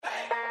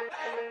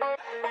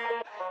Hey,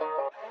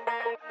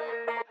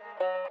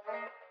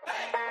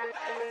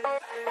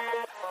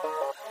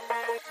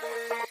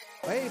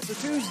 it's a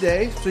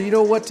Tuesday, so you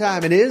know what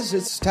time it is.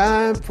 It's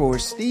time for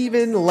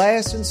Steven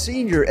Lassan,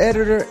 Senior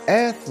Editor,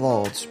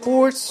 Athlon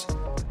Sports.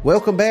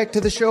 Welcome back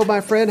to the show,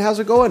 my friend. How's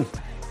it going?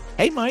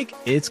 Hey, Mike.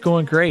 It's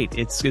going great.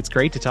 It's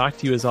great to talk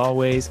to you as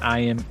always. I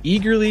am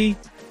eagerly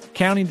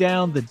counting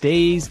down the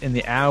days and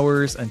the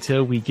hours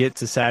until we get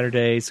to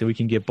Saturday so we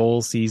can get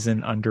bowl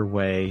season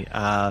underway.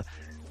 A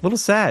little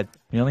sad.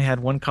 We only had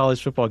one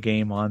college football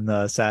game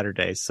on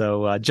Saturday,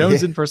 so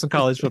jonesing for some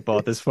college football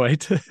at this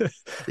point.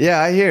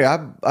 Yeah, I hear.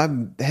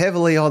 I'm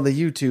heavily on the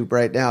YouTube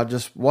right now,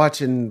 just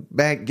watching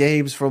back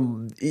games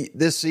from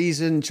this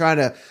season, trying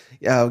to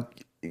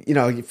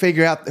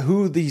figure out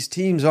who these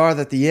teams are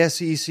that the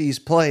SEC's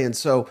playing.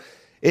 So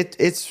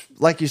it's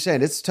like you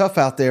said, it's tough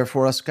out there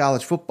for us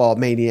college football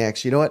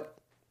maniacs. You know what?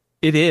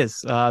 It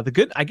is. I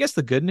guess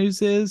the good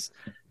news is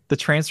the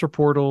transfer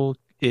portal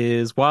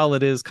is, while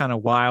it is kind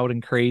of wild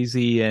and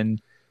crazy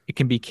and it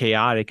can be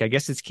chaotic, I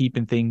guess it's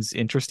keeping things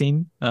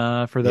interesting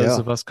for those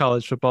of us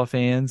college football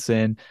fans.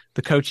 And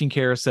the coaching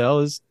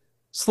carousel is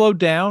slowed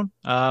down.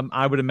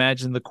 I would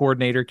imagine the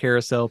coordinator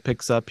carousel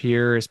picks up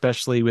here,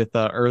 especially with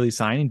early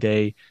signing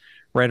day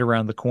right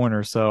around the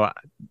corner. So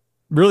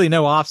really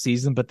no off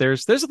season, but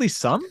there's at least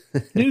some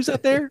news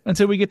out there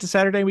until we get to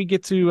Saturday and we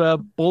get to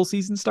bowl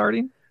season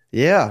starting.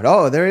 Yeah.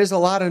 Oh, there is a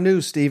lot of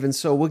news, Steven.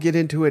 So we'll get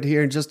into it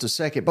here in just a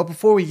second. But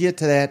before we get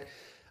to that,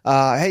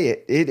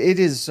 hey, it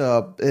is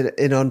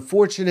an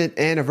unfortunate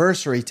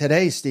anniversary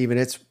today, Steven.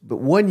 It's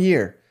 1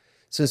 year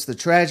since the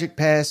tragic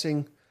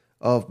passing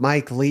of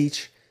Mike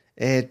Leach.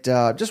 And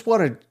just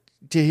wanted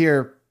to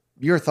hear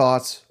your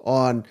thoughts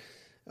on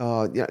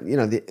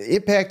the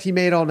impact he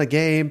made on the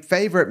game,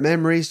 favorite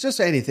memories,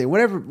 just anything.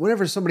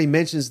 Whenever somebody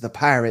mentions the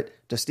Pirate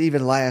to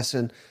Steven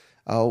Lassan,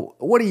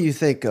 what do you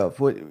think of?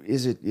 What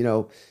is it?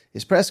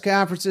 His press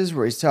conferences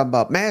where he's talking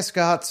about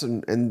mascots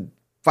and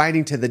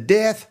fighting to the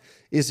death.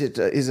 Is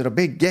it a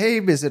big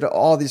game? Is it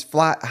all these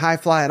high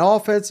flying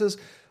offenses?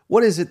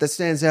 What is it that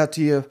stands out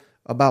to you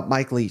about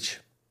Mike Leach?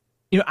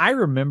 I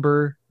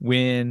remember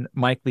when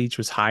Mike Leach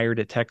was hired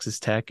at Texas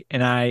Tech,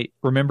 and I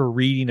remember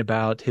reading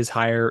about his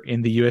hire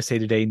in the USA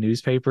Today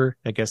newspaper.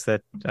 I guess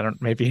that,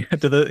 maybe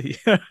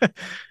I'm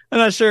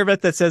not sure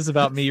what that says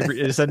about me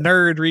as a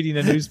nerd reading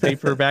a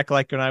newspaper back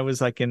like when I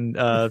was like in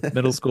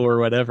middle school or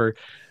whatever.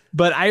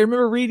 But I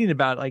remember reading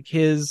about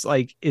his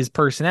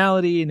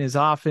personality and his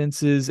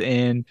offenses.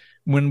 And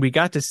when we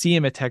got to see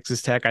him at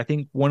Texas Tech, I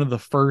think one of the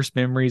first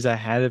memories I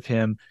had of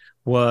him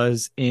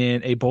was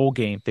in a bowl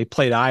game. They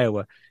played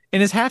Iowa.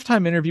 And his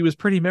halftime interview was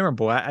pretty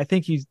memorable. I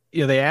think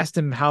they asked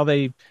him how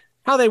they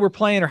were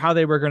playing or how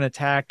they were going to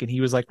attack, and he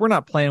was like, "We're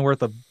not playing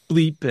worth a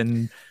bleep,"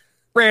 and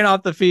ran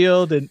off the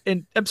field. And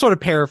I'm sort of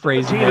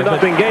paraphrasing.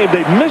 Nothing game.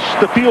 They missed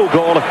the field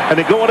goal, and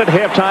they go in at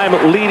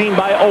halftime leading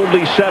by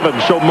only 7.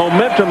 So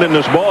momentum in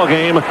this ball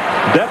game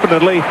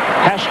definitely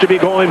has to be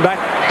going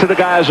back to the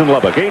guys in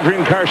Lubbock.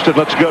 Adrian Karsten,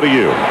 let's go to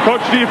you.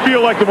 Coach, do you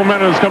feel like the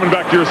momentum is coming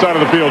back to your side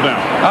of the field now?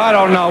 I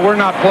don't know. We're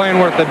not playing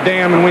worth a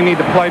damn, and we need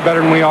to play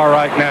better than we are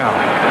right now.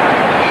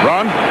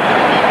 Ron?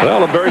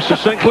 Well, very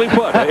succinctly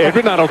put.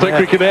 Adrian, I don't think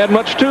we can add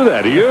much to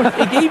that. Do you?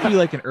 It gave you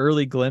an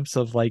early glimpse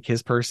of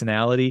his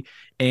personality,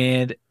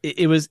 and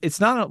it's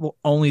not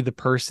only the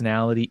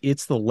personality,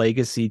 it's the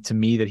legacy to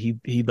me that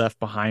he left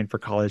behind for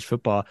college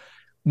football.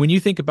 When you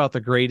think about the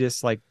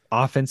greatest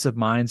offensive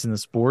minds in the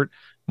sport,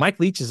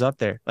 Mike Leach is up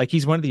there.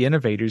 He's one of the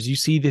innovators. You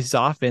see this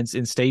offense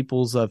in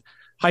staples of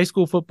high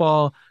school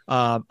football,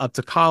 up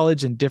to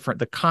college, and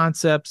the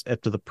concepts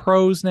up to the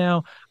pros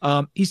now.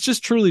 He's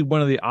just truly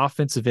one of the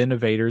offensive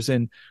innovators.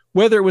 And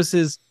whether it was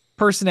his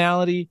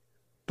personality,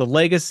 the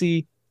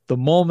legacy, the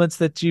moments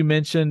that you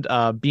mentioned,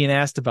 being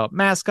asked about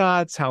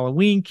mascots,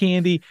 Halloween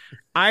candy.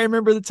 I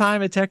remember the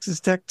time at Texas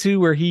Tech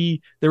too, where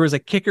there was a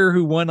kicker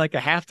who won a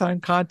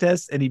halftime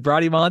contest, and he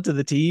brought him onto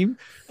the team.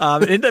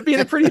 It ended up being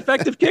a pretty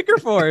effective kicker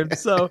for him.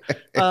 So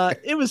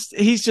he was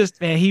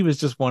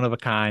just one of a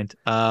kind,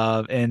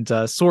 and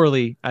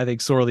sorely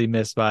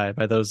missed by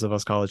those of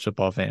us college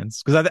football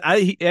fans. Because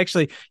he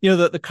actually,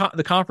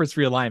 the conference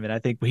realignment, I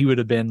think he would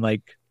have been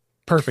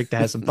perfect to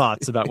have some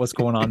thoughts about what's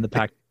going on in the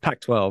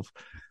Pac-12.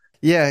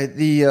 Yeah,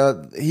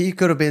 he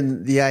could have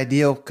been the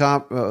ideal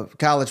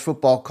college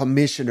football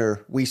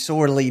commissioner we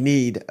sorely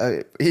need.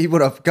 He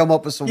would have come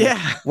up with some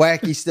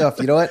wacky stuff.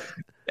 You know what?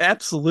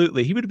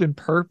 Absolutely, he would have been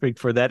perfect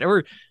for that,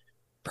 or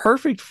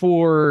perfect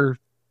for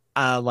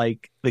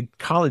the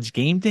college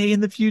game day in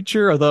the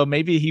future. Although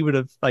maybe he would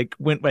have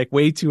went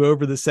way too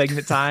over the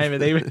segment time,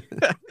 and they would.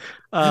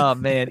 Oh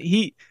man,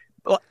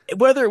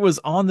 whether it was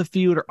on the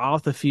field or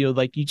off the field,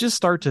 you just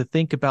start to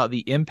think about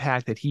the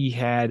impact that he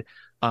had.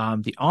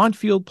 The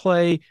on-field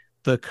play,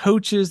 the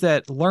coaches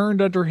that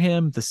learned under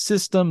him, the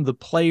system, the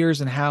players,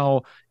 and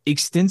how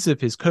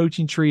extensive his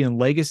coaching tree and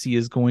legacy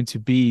is going to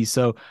be.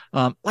 So,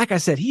 like I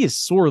said, he is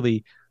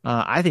sorely,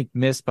 I think,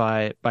 missed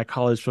by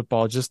college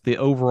football, just the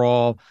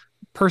overall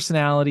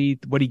personality,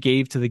 what he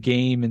gave to the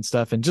game and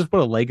stuff, and just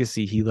what a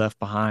legacy he left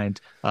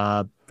behind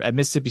at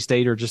Mississippi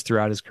State or just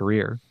throughout his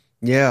career.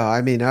 Yeah,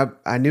 I mean,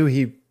 I knew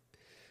he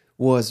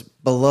was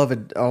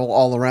beloved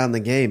all around the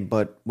game,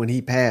 but when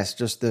he passed,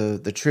 just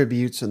the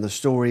tributes and the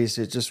stories,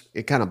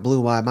 it kind of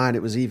blew my mind.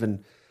 It was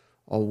even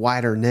a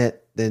wider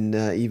net than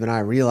even I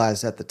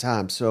realized at the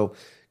time. So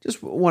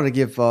just want to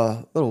give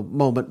a little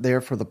moment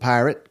there for the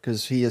Pirate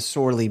because he is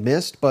sorely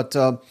missed. But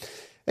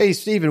hey,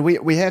 Steven,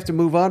 we have to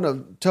move on.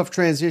 A tough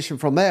transition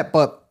from that,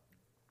 but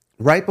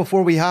right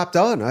before we hopped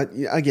on,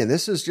 again,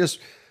 this is just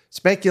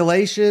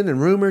speculation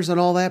and rumors and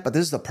all that, but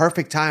this is the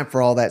perfect time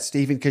for all that,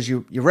 Steven, because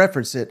you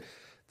referenced it.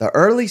 The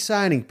early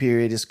signing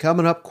period is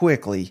coming up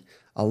quickly,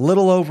 a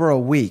little over a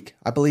week.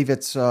 I believe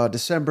it's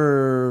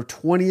December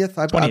 20th.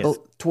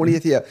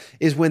 20th, yeah,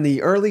 is when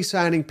the early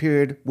signing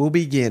period will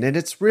begin. And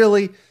it's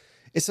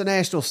a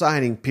national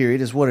signing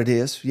period is what it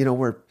is. You know,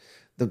 where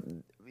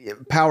the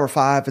Power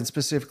 5 and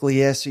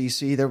specifically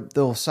SEC,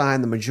 they'll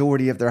sign the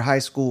majority of their high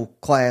school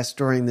class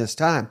during this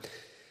time.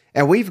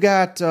 And we've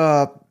got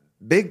the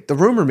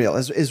rumor mill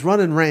is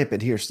running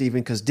rampant here,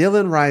 Steven, because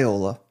Dylan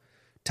Raiola,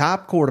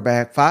 top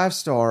quarterback,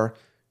 5-star,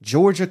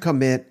 Georgia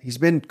commit. He's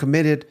been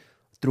committed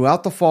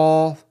throughout the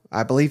fall,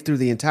 I believe through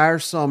the entire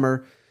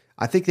summer.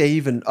 I think they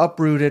even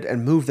uprooted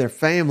and moved their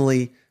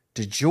family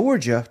to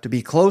Georgia to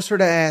be closer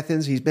to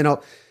Athens. He's been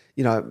up,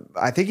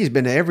 I think he's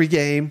been to every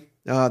game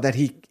that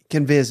he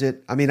can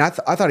visit. I mean, I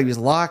thought he was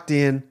locked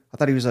in. I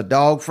thought he was a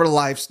dog for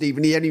life,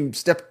 Stephen. He hadn't even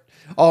stepped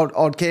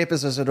on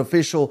campus as an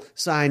official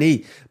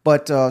signee.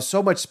 But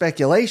so much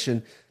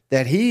speculation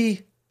that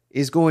he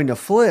is going to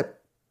flip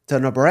to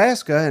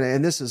Nebraska,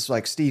 and this is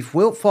like Steve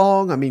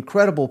Wiltfong, I mean,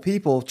 credible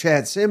people,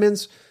 Chad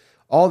Simmons,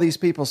 all these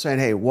people saying,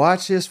 hey,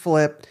 watch this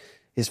flip.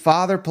 His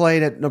father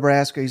played at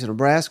Nebraska. He's a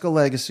Nebraska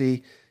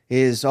legacy.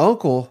 His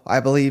uncle, I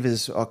believe,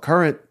 is a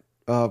current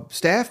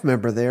staff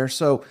member there.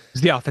 So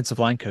he's the offensive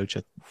line coach.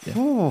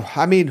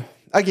 I mean,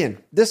 again,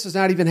 this has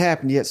not even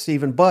happened yet,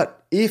 Stephen,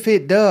 but if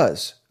it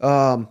does,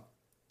 I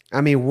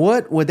mean,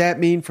 what would that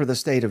mean for the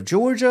state of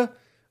Georgia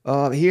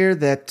here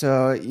that,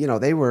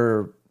 they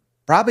were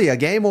probably a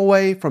game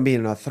away from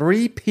being a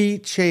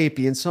three-peat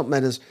champion, something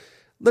that is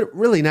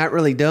really not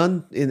really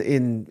done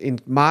in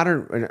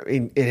modern,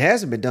 it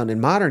hasn't been done in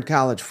modern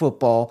college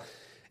football,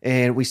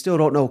 and we still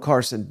don't know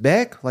Carson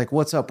Beck, like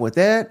what's up with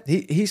that.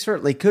 He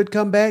certainly could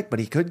come back, but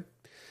he could.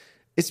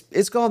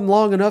 It's gone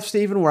long enough,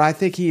 Stephen, where I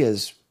think he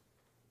is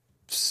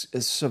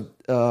definitely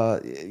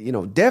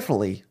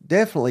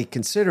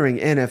considering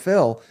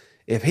NFL.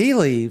 If he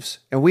leaves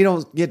and we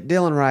don't get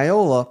Dylan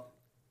Raiola,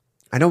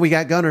 I know we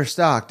got Gunnar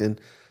Stockton,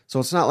 so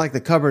it's not like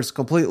the cupboard's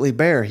completely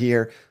bare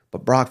here.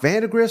 But Brock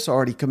Vandegrift's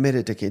already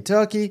committed to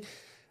Kentucky.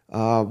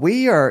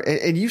 We are,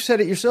 and you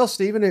said it yourself,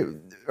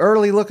 Stephen,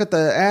 early look at the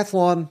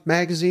Athlon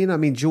magazine. I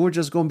mean,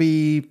 Georgia's going to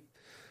be,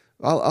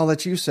 I'll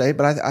let you say,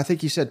 but I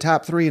think you said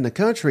top 3 in the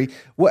country.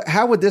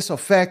 How would this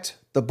affect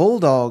the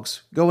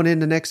Bulldogs going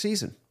into next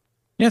season?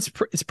 Yeah,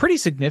 it's pretty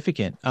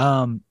significant.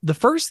 The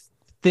first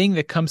thing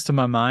that comes to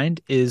my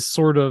mind is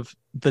sort of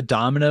the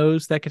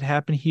dominoes that could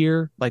happen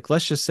here. Like,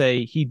 let's just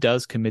say he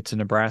does commit to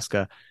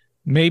Nebraska.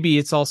 Maybe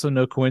it's also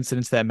no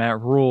coincidence that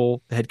Matt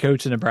Rule, the head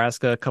coach of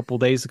Nebraska, a couple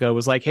of days ago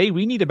was like, hey,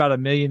 we need about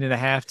 $1.5 million,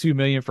 $2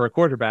 million for a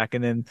quarterback.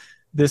 And then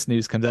this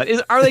news comes out.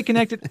 Are they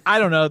connected? I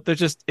don't know.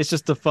 It's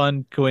just a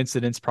fun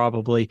coincidence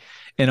probably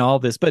in all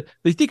this. But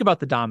you think about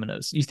the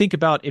dominoes. You think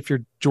about if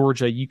you're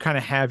Georgia, you kind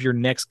of have your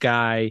next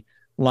guy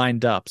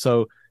lined up.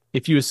 So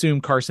if you assume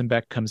Carson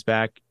Beck comes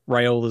back,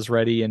 Raiola's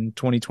ready in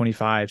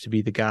 2025 to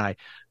be the guy.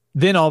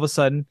 Then all of a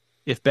sudden,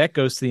 if Beck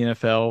goes to the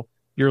NFL,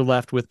 you're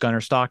left with Gunnar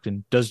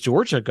Stockton. Does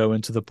Georgia go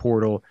into the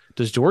portal?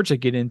 Does Georgia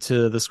get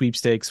into the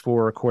sweepstakes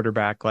for a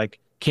quarterback like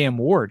Cam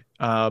Ward,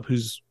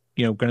 who's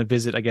going to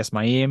visit, I guess,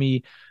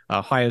 Miami?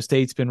 Ohio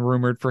State's been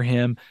rumored for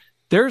him.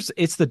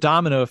 It's the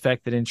domino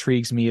effect that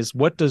intrigues me is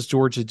what does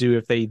Georgia do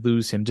if they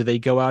lose him? Do they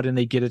go out and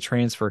they get a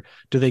transfer?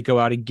 Do they go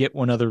out and get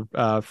one other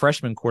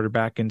freshman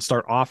quarterback and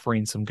start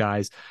offering some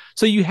guys?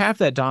 So you have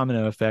that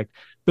domino effect,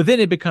 but then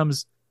it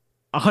becomes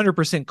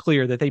 100%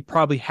 clear that they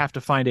probably have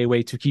to find a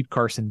way to keep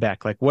Carson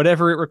Beck. Like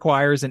whatever it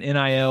requires, an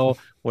NIL,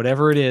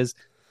 whatever it is,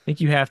 I think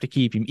you have to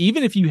keep him.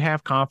 Even if you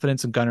have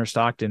confidence in Gunnar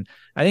Stockton,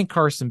 I think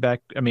Carson Beck,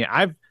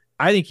 I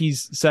think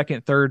he's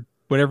second, third,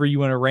 whatever you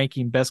want to rank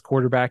him, best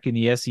quarterback in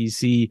the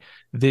SEC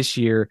this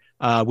year,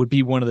 would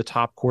be one of the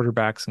top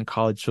quarterbacks in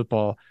college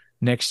football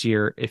next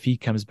year if he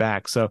comes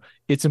back. So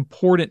it's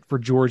important for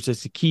Georgia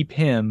to keep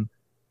him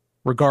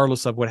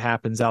regardless of what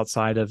happens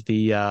outside of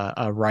the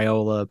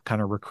Raiola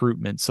kind of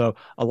recruitment. So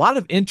a lot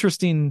of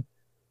interesting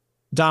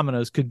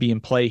dominoes could be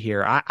in play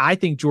here. I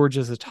think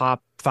Georgia's a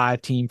top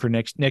 5 team for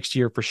next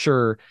year for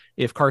sure.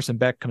 If Carson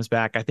Beck comes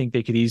back, I think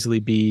they could easily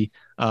be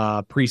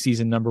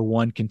preseason number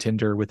 1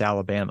 contender with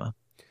Alabama.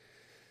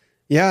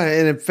 Yeah,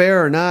 and if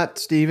fair or not,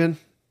 Stephen,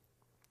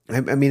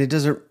 I mean, it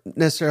doesn't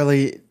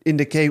necessarily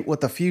indicate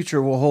what the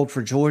future will hold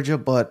for Georgia,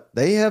 but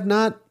they have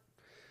not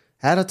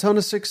had a ton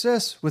of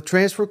success with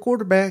transfer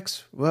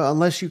quarterbacks. Well,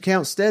 unless you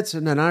count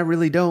Stetson, and I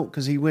really don't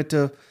because he went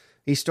to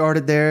he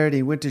started there and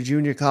he went to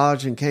junior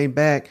college and came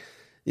back.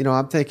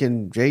 I'm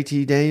thinking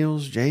JT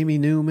Daniels, Jamie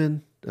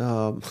Newman,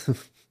 and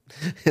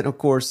of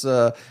course,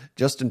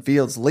 Justin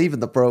Fields leaving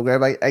the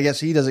program. I guess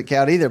he doesn't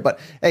count either. But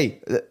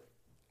hey,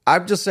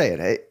 I'm just saying,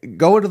 hey,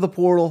 go into the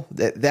portal.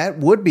 That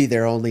would be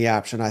their only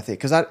option, I think,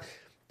 because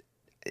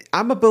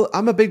I'm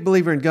a big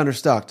believer in Gunnar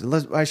Stockton.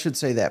 I should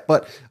say that.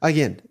 But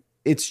again,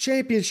 it's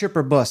championship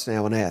or bust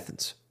now in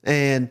Athens,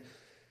 and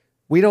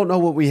we don't know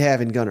what we have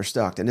in Gunnar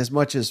Stockton. As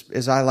much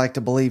as I like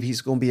to believe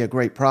he's going to be a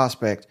great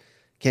prospect,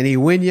 can he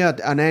win you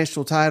a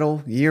national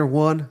title year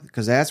one?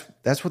 Because that's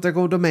what they're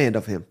going to demand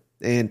of him.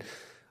 And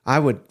I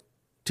would,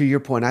 to your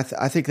point, I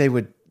think they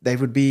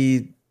would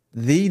be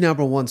the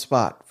number one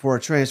spot for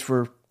a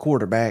transfer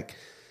quarterback.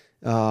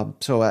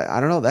 So I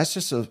don't know. That's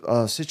just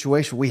a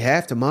situation we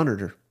have to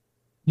monitor.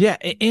 Yeah,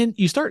 and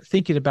you start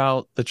thinking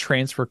about the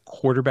transfer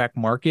quarterback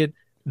market,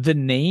 the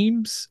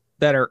names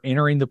that are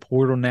entering the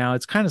portal now,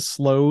 it's kind of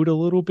slowed a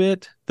little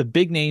bit. The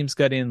big names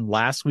got in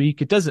last week.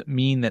 It doesn't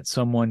mean that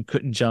someone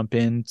couldn't jump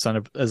in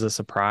as a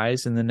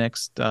surprise in the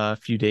next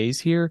few days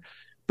here.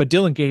 But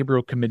Dylan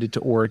Gabriel committed to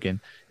Oregon.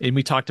 And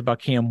we talked about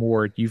Cam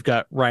Ward. You've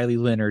got Riley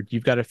Leonard.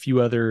 You've got a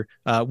few other,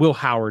 Will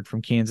Howard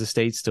from Kansas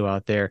State still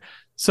out there.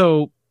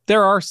 So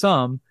there are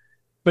some,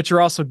 but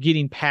you're also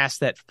getting past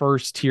that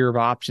first tier of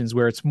options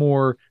where it's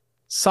more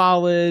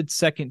solid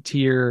second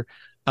tier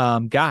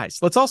guys.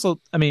 Let's also,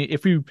 I mean,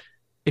 if you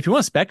want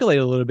to speculate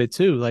a little bit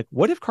too, like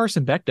what if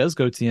Carson Beck does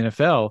go to the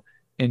NFL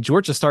and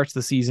Georgia starts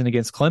the season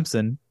against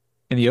Clemson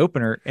in the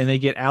opener and they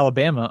get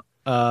Alabama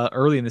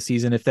early in the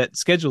season? If that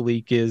schedule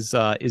leak is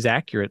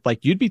accurate,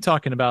 like you'd be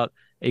talking about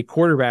a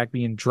quarterback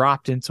being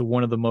dropped into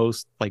one of the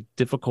most like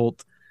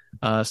difficult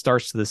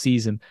starts to the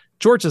season.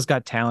 Georgia's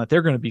got talent.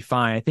 They're going to be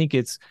fine. I think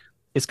it's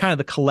kind of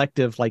the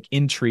collective like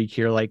intrigue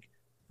here. Like,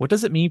 what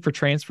does it mean for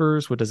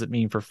transfers? What does it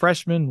mean for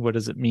freshmen? What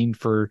does it mean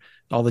for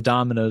all the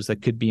dominoes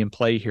that could be in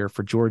play here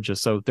for Georgia?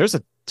 So there's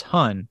a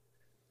ton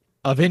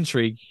of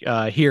intrigue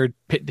here,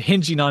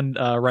 hinging on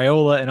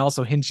Raiola and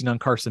also hinging on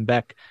Carson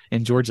Beck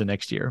in Georgia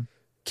next year.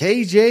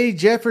 KJ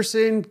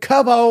Jefferson,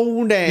 come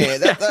on,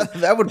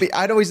 that would be.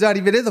 I know he's not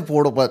even in the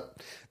portal,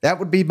 but that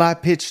would be my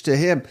pitch to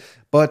him.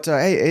 But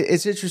hey,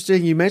 it's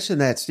interesting you mentioned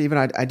that, Steven.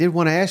 I did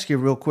want to ask you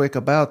real quick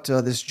about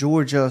this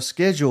Georgia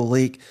schedule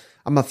leak.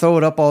 I'm going to throw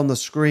it up on the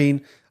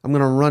screen. I'm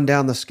going to run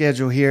down the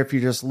schedule here if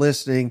you're just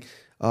listening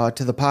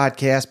to the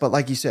podcast. But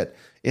like you said,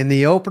 in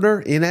the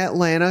opener in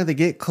Atlanta, they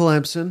get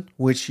Clemson,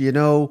 which they've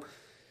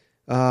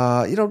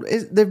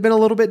been a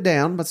little bit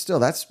down, but still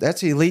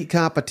that's elite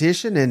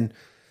competition. And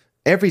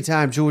every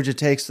time Georgia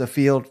takes the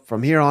field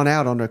from here on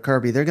out under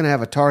Kirby, they're going to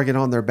have a target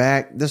on their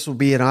back. This will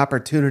be an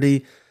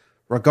opportunity,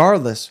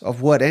 regardless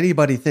of what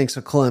anybody thinks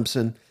of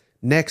Clemson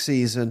next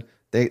season.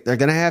 They're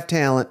going to have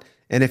talent.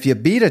 And if you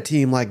beat a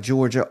team like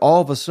Georgia,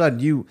 all of a sudden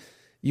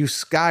you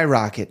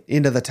skyrocket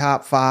into the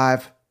top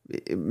 5,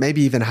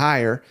 maybe even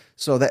higher.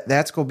 So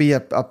that's going to be a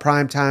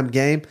primetime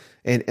game.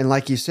 And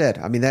like you said,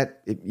 I mean,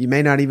 that you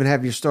may not even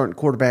have your starting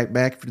quarterback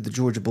back for the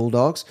Georgia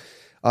Bulldogs.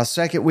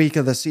 Second week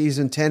of the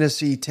season,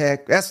 Tennessee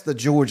Tech. That's the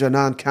Georgia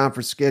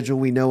non-conference schedule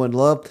we know and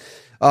love.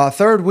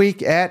 Third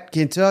week at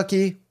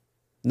Kentucky.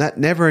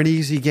 Never an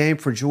easy game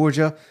for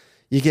Georgia.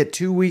 You get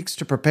 2 weeks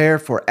to prepare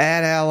for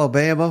at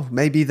Alabama,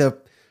 maybe the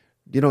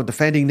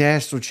defending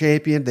national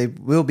champion. They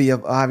will be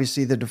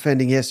obviously the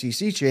defending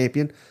SEC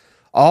champion.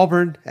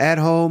 Auburn at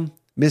home,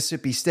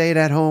 Mississippi State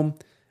at home,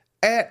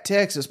 at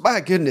Texas.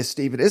 My goodness,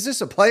 Steven, is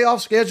this a playoff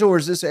schedule or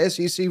is this a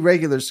SEC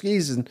regular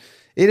season?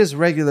 It is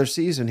regular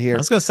season here. I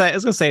was gonna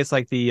say it's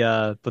like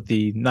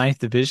the ninth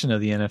division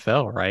of the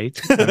NFL, right?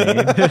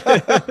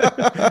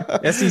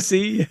 I mean,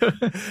 SEC.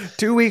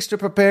 2 weeks to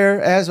prepare,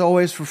 as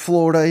always, for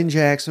Florida in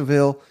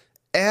Jacksonville,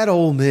 at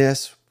Ole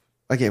Miss.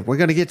 Again, we're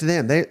going to get to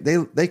them.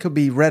 They could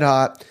be red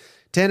hot.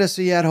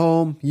 Tennessee at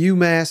home,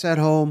 UMass at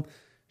home,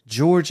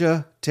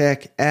 Georgia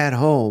Tech at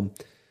home.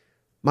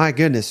 My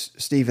goodness,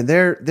 Stephen,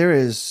 there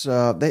is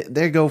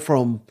they go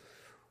from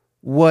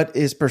what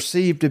is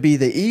perceived to be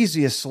the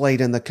easiest slate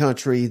in the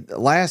country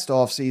last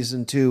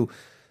offseason to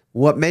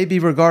what may be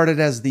regarded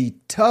as the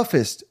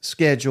toughest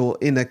schedule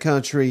in the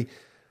country.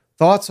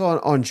 Thoughts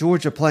on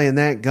Georgia playing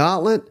that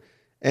gauntlet?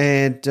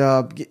 And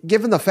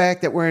given the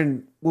fact that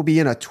we'll be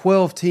in a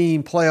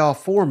 12-team playoff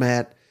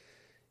format,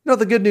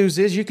 the good news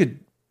is you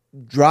could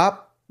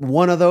drop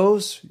one of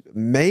those,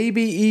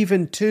 maybe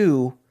even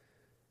two,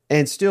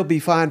 and still be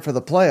fine for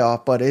the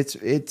playoff. But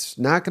it's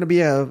not going to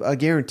be a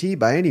guarantee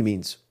by any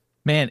means.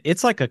 Man,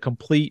 it's like a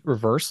complete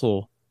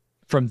reversal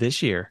from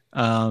this year.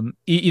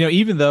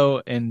 Even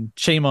though, and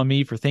shame on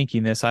me for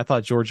thinking this, I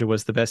thought Georgia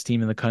was the best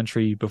team in the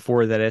country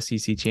before that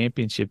SEC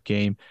championship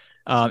game.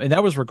 And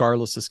that was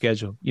regardless of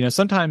schedule.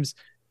 Sometimes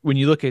when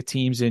you look at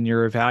teams and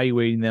you're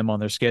evaluating them on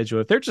their schedule,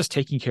 if they're just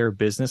taking care of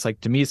business,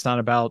 like to me, it's not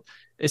about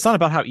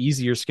how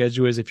easy your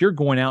schedule is. If you're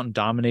going out and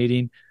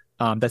dominating,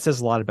 that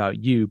says a lot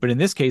about you. But in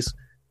this case,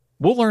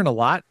 we'll learn a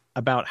lot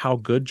about how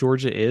good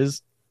Georgia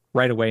is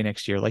right away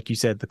next year. Like you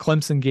said, the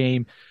Clemson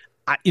game,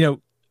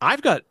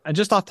 I've got,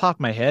 just off the top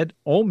of my head,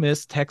 Ole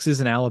Miss, Texas,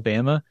 and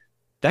Alabama.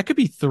 That could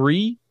be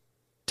 3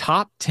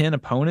 top 10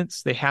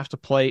 opponents they have to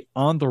play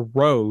on the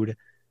road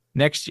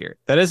next year.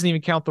 That doesn't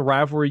even count the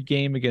rivalry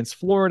game against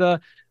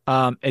Florida.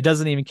 It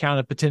doesn't even count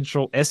a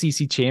potential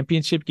SEC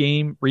championship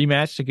game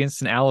rematched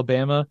against an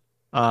Alabama,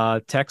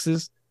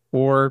 Texas,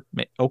 or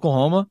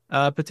Oklahoma,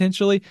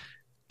 potentially.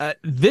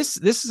 This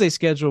is a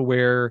schedule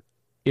where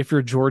if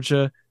you're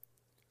Georgia,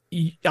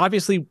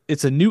 obviously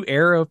it's a new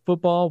era of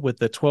football with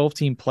the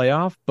 12-team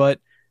playoff, but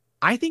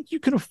I think you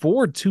can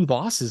afford 2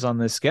 losses on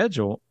this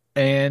schedule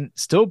and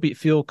still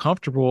feel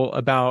comfortable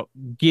about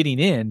getting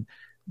in.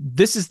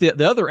 This is the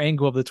other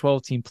angle of the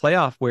 12-team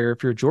playoff, where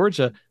if you're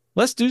Georgia,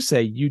 let's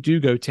say you do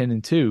go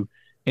 10-2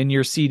 and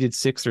you're seeded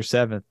 6th or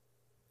 7th.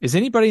 Is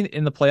anybody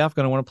in the playoff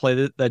going to want to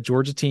play that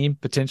Georgia team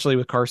potentially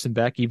with Carson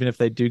Beck, even if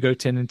they do go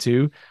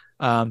 10-2?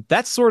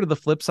 That's sort of the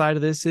flip side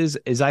of this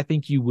is I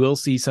think you will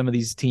see some of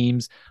these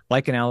teams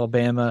like an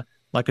Alabama,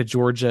 like a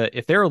Georgia,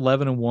 if they're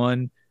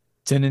 11-1,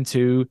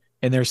 10-2,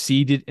 and they're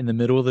seeded in the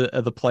middle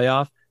of the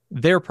playoff,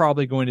 they're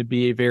probably going to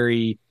be a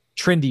very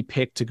trendy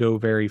pick to go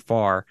very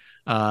far.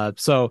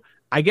 So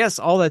I guess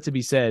all that to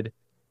be said,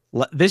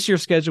 this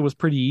year's schedule was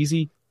pretty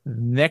easy.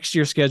 Next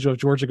year's schedule, if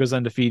Georgia goes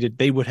undefeated,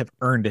 they would have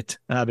earned it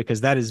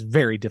because that is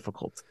very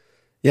difficult.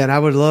 Yeah, and I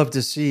would love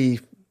to see,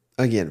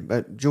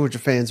 again, Georgia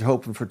fans are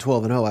hoping for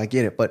 12-0, I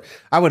get it, but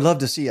I would love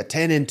to see a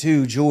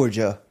 10-2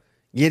 Georgia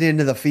get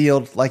into the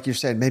field, like you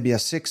said, maybe a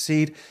 6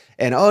 seed,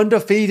 and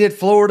undefeated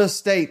Florida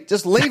State.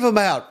 Just leave them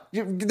out.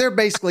 They're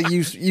basically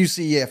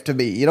UCF to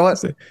me. You know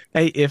what?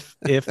 Hey, if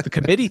the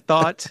committee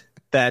thought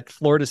that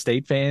Florida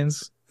State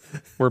fans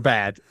were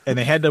bad and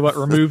they had to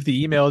remove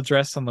the email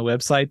address on the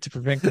website to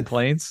prevent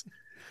complaints,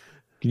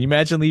 can you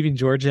imagine leaving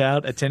Georgia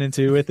out at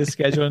 10-2 with this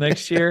schedule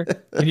next year?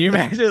 Can you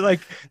imagine?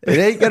 Like, it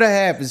ain't gonna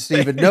happen,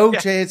 Steven. No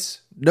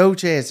chance. No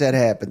chance that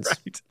happens.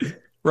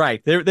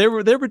 Right. There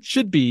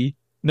should be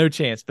no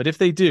chance, but if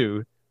they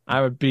do,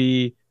 I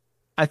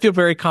feel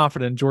very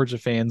confident in Georgia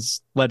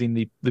fans letting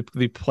the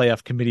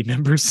playoff committee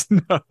members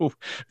know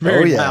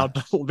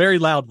very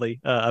loudly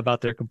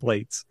about their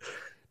complaints.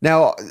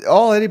 Now,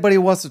 all anybody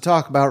wants to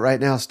talk about right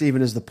now,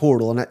 Steven, is the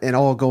portal, and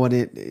all going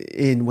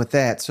in with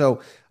that. So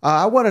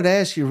I wanted to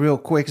ask you real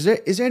quick: is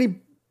there any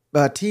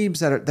teams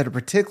that are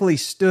particularly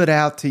stood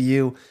out to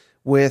you?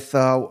 With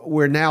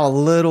we're now a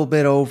little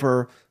bit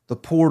over the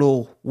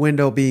portal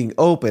window being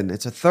open.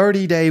 It's a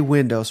 30-day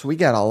window, so we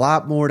got a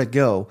lot more to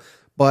go.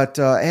 But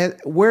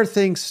where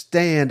things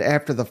stand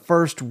after the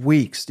first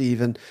week,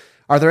 Steven,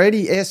 are there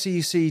any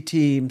SEC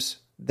teams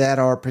that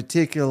are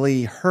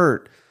particularly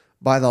hurt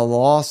by the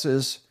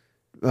losses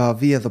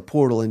via the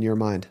portal in your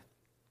mind?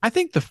 I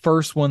think the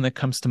first one that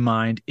comes to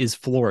mind is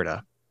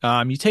Florida.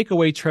 You take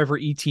away Trevor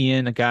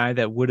Etienne, a guy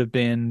that would have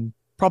been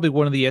probably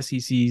one of the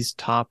SEC's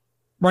top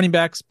running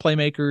backs,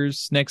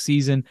 playmakers next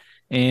season,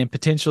 and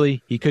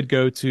potentially he could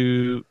go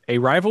to a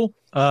rival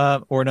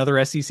or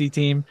another SEC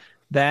team.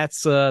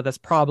 That's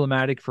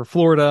problematic for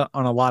Florida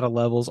on a lot of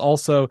levels.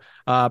 Also,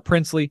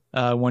 Princely,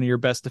 one of your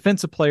best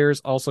defensive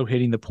players, also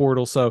hitting the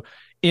portal. So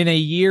in a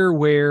year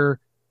where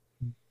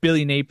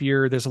Billy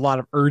Napier, there's a lot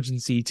of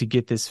urgency to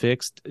get this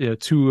fixed.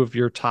 2 of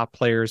your top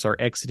players are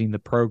exiting the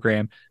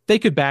program. They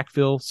could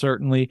backfill,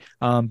 certainly,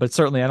 but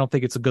certainly I don't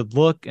think it's a good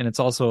look, and it's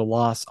also a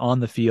loss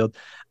on the field.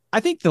 I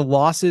think the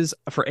losses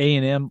for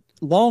A&M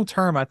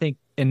long-term, I think,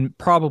 and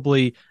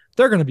probably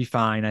they're going to be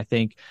fine, I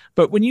think.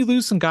 But when you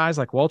lose some guys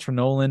like Walter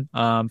Nolan,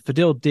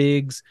 Fadil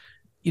Diggs,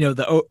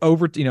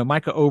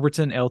 Micah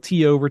Overton, LT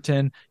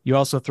Overton, you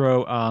also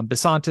throw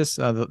Besantis,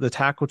 the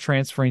tackle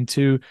transferring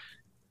too.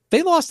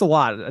 They lost a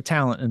lot of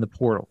talent in the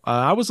portal.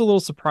 I was a little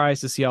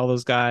surprised to see all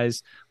those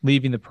guys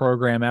leaving the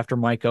program after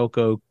Mike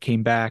Elko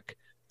came back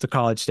to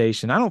College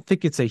Station. I don't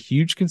think it's a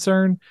huge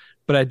concern,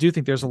 but I do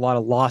think there's a lot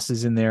of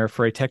losses in there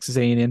for a Texas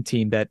A&M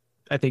team that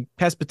I think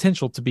has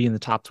potential to be in the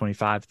top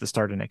 25 at the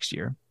start of next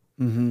year.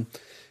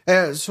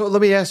 Mm-hmm. So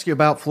let me ask you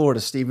about Florida,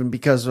 Steven,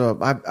 because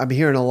I'm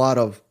hearing a lot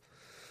of,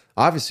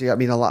 obviously, I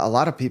mean, a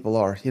lot of people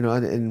are,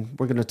 and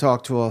we're going to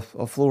talk to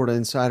a Florida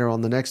insider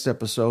on the next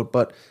episode,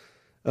 but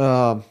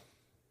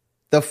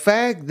the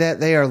fact that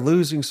they are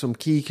losing some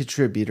key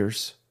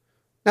contributors,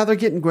 now they're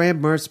getting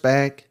Graham Mertz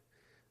back,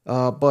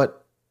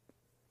 but,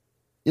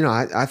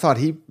 I thought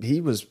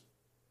he was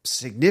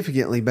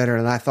significantly better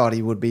than I thought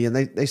he would be, and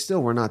they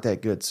still were not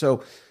that good.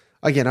 So,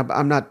 again,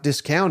 I'm not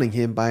discounting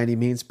him by any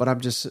means, but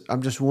I'm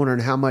just wondering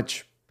how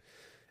much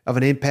of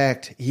an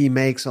impact he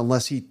makes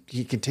unless he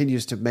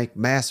continues to make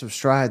massive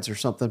strides or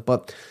something.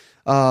 But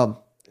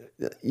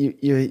you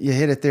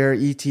hit it there,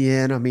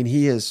 ETN. I mean,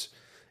 he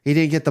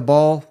didn't get the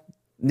ball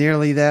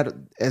nearly that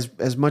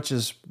as much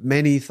as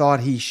many thought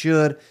he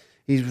should.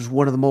 He was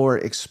one of the more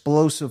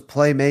explosive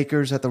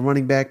playmakers at the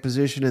running back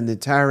position in the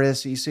entire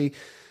SEC.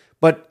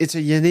 But it's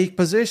a unique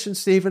position,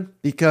 Steven,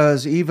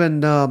 because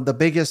even the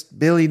biggest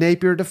Billy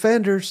Napier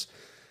defenders,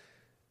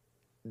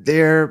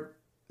 they're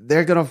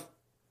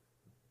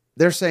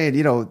saying,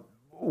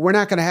 we're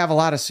not going to have a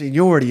lot of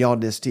seniority on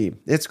this team.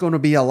 It's going to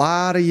be a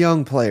lot of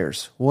young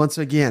players once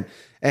again.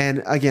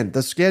 And again,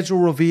 the schedule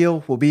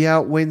reveal will be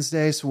out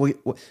Wednesday, so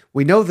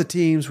we know the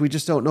teams. We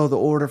just don't know the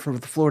order for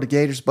the Florida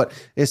Gators. But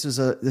this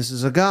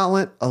is a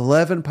gauntlet.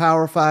 11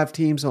 Power 5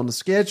 teams on the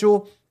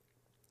schedule,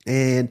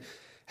 and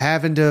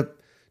having to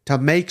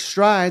make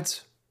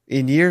strides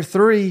in year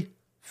 3.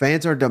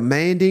 Fans are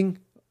demanding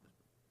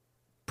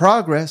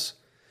progress,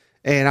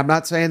 and I'm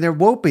not saying there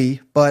won't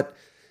be, but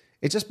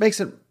it just makes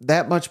it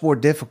that much more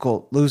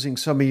difficult losing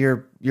some of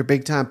your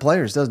big time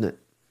players, doesn't it?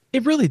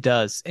 It really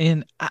does.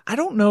 And I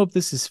don't know if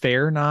this is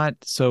fair or not.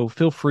 So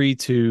feel free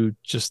to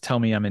just tell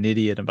me I'm an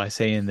idiot by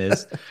saying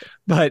this,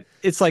 but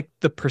it's like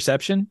the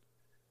perception,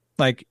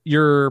 like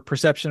your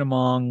perception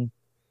among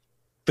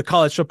the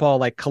college football,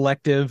 like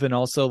collective and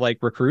also like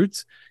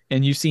recruits.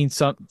 And you've seen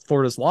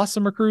Florida's lost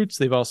some recruits.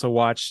 They've also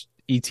watched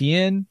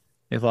ETN.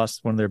 They've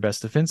lost one of their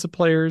best defensive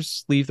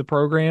players leave the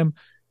program.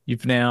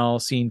 You've now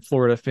seen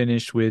Florida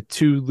finish with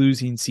 2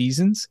 losing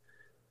seasons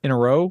in a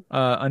row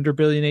under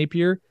Billy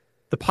Napier.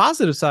 The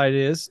positive side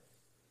is,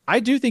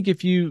 I do think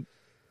if you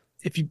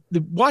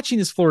watching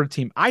this Florida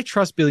team, I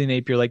trust Billy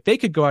Napier. Like, they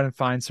could go out and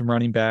find some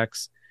running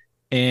backs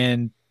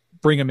and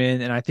bring them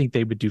in, and I think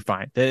they would do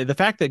fine. The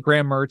fact that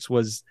Graham Mertz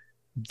was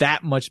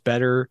that much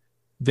better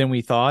than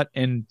we thought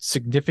and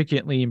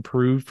significantly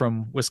improved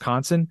from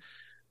Wisconsin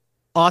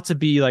ought to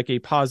be like a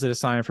positive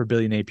sign for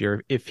Billy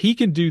Napier. If he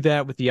can do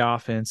that with the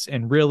offense,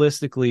 and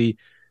realistically,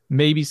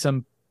 maybe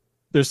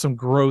there's some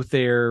growth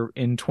there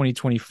in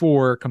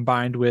 2024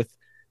 combined with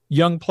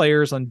young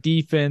players on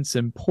defense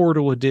and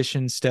portal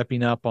additions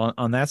stepping up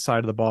on that side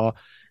of the ball,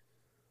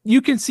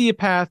 you can see a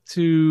path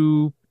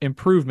to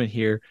improvement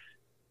here.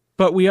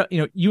 But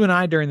you and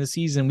I during the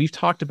season, we've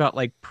talked about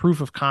like proof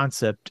of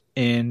concept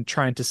and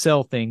trying to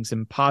sell things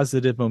and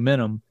positive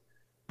momentum.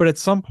 But at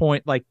some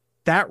point, like,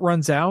 that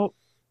runs out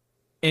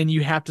and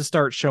you have to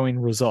start showing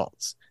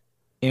results.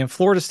 And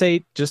Florida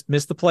State just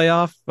missed the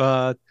playoff.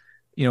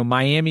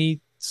 Miami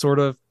sort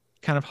of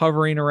kind of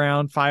hovering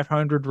around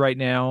 500 right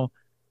now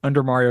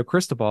under Mario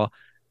Cristobal.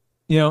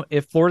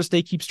 If Florida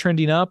State keeps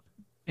trending up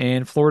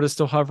and Florida's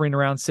still hovering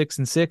around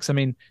 6-6, I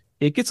mean,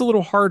 it gets a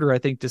little harder, I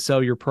think, to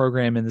sell your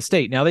program in the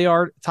state. Now, they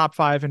are top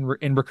 5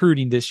 in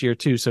recruiting this year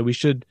too, so we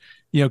should,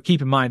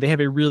 keep in mind they have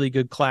a really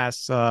good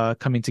class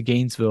coming to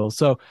Gainesville.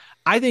 So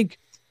I think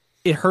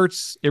it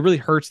really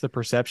hurts the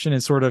perception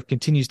and sort of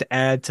continues to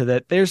add to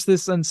that. There's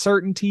this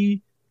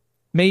uncertainty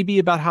maybe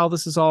about how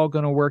this is all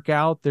going to work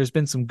out. There's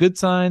been some good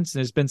signs,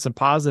 there's been some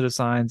positive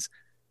signs,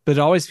 but it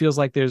always feels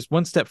like there's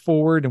one step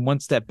forward and one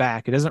step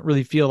back. It doesn't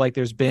really feel like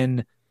there's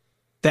been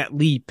that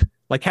leap.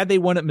 Like, had they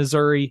won at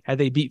Missouri, had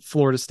they beat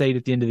Florida State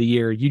at the end of the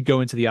year, you'd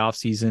go into the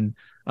offseason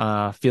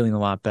feeling a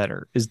lot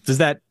better. Does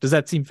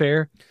that seem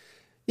fair?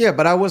 Yeah,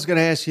 but I was going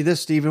to ask you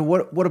this, Steven.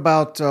 What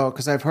about,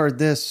 because I've heard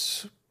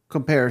this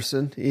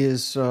comparison,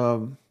 is,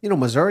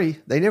 Missouri,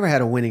 they never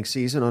had a winning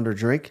season under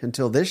Drink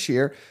until this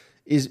year.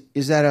 Is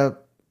that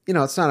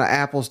it's not an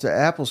apples to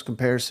apples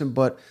comparison,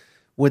 but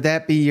would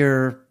that be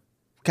your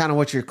kind of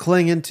what you're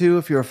clinging to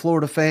if you're a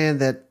Florida fan,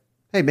 that,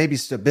 hey, maybe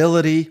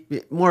stability?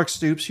 Mark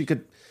Stoops,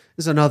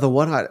 is another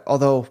one,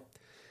 although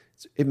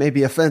it may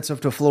be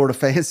offensive to Florida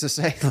fans to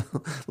say,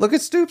 look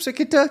at Stoops at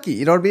Kentucky.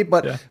 You know what I mean?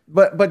 But yeah.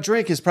 but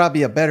Drink is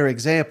probably a better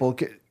example.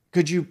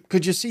 Could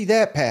you see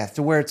that path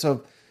to where it's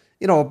a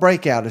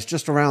breakout is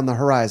just around the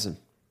horizon?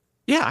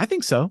 Yeah, I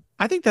think so.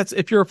 I think that's,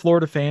 if you're a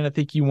Florida fan, I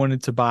think you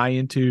wanted to buy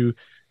into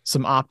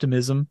some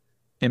optimism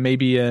and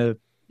maybe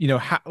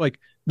like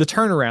the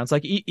turnarounds.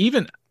 Like,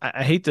 even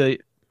I hate to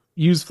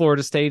use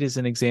Florida State as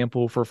an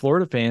example for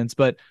Florida fans,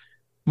 but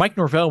Mike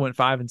Norvell went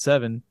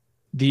 5-7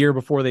 the year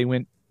before they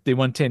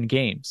won 10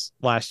 games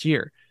last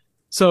year.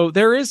 So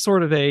there is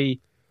sort of a,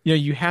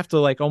 you have to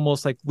like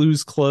almost like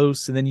lose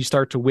close, and then you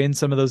start to win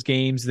some of those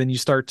games. Then you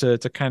start to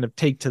kind of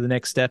take to the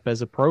next step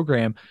as a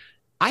program.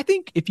 I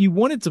think if you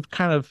wanted to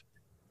kind of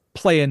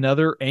play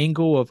another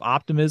angle of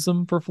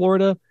optimism for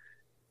Florida,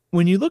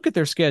 when you look at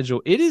their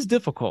schedule, it is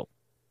difficult.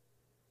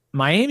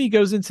 Miami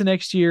goes into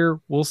next year.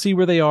 We'll see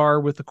where they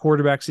are with the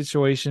quarterback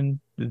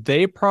situation.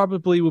 They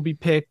probably will be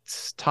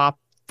picked top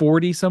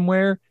 40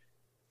 somewhere.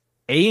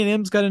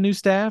 A&M's got a new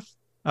staff.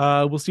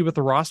 We'll see what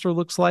the roster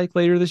looks like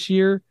later this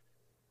year.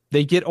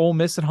 They get Ole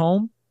Miss at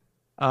home,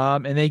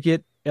 and they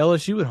get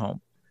LSU at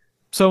home.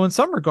 So in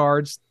some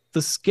regards,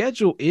 the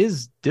schedule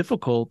is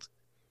difficult,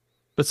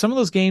 but some of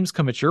those games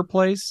come at your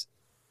place,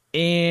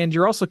 and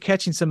you're also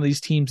catching some of these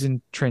teams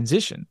in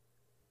transition.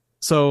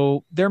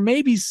 So there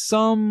may be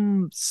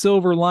some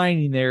silver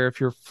lining there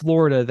if you're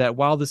Florida, that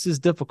while this is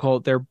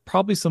difficult, there are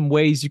probably some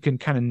ways you can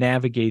kind of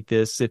navigate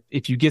this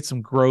if you get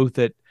some growth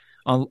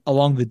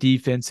along the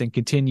defense and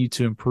continue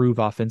to improve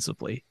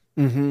offensively.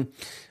 Mm-hmm.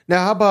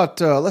 Now, how about,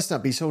 let's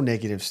not be so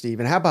negative,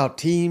 Steven. How about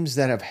teams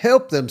that have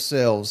helped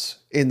themselves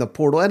in the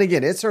portal? And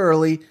again, it's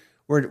early.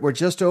 We're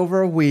just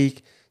over a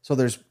week, so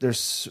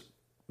there's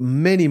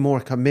many more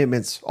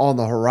commitments on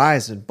the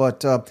horizon.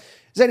 But does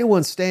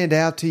anyone stand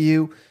out to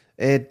you?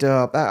 And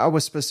I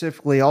was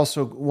specifically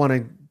also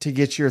wanting to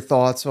get your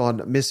thoughts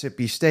on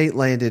Mississippi State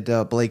landed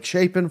Blake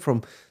Shapen,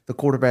 from the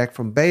quarterback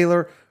from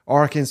Baylor.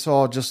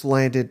 Arkansas just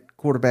landed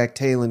quarterback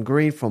Taylon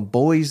Green from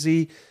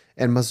Boise,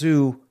 and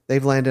Mizzou,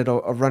 they've landed a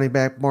running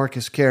back,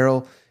 Marcus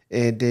Carroll,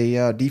 and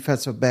a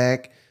defensive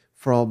back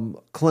from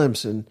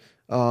Clemson.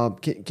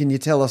 Can you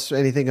tell us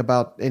anything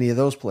about any of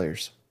those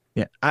players?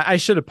 Yeah, I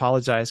should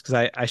apologize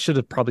because I should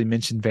have probably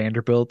mentioned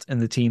Vanderbilt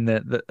and the team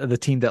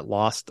that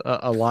lost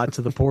a lot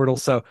to the portal.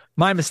 So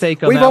my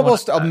mistake on We've that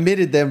almost one.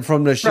 omitted them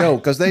from the show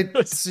because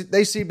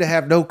they seem to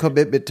have no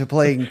commitment to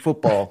playing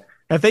football.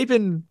 Have they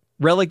been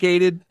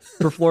relegated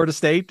for Florida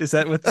State? Is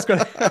that what's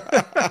going to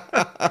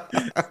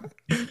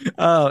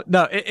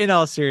No, in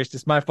all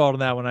seriousness, my fault on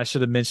that one. I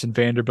should have mentioned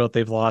Vanderbilt.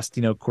 They've lost,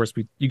 of course,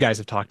 you guys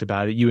have talked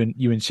about it. You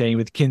and Shane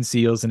with Ken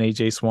Seals and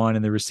AJ Swan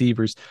and the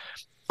receivers.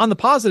 On the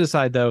positive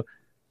side, though,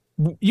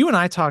 you and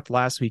I talked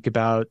last week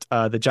about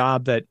the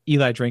job that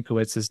Eli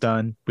Drinkowitz has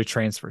done with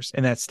transfers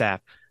and that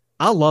staff.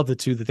 I love the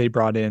two that they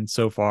brought in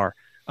so far.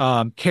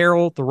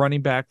 Carroll, the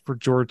running back for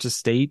Georgia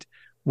State,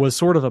 was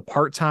sort of a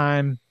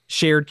part-time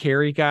shared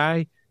carry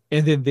guy.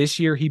 And then this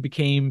year he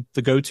became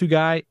the go-to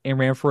guy and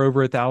ran for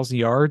over 1,000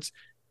 yards.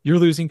 You're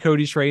losing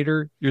Cody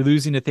Schrader. You're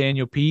losing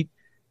Nathaniel Pete.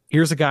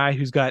 Here's a guy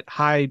who's got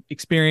high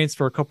experience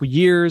for a couple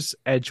years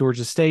at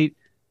Georgia State.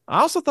 I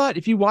also thought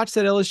if you watched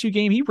that LSU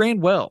game, he ran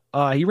well.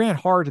 He ran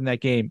hard in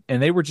that game,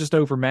 and they were just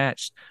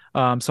overmatched.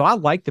 So I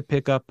like the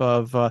pickup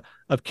of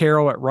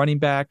Carroll at running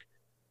back.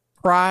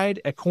 Pride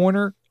at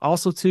corner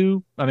also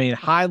too. I mean,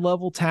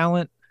 high-level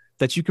talent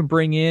that you can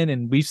bring in,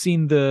 and we've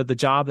seen the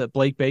job that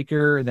Blake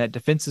Baker and that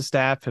defensive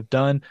staff have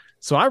done.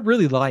 So I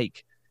really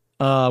like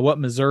what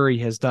Missouri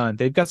has done.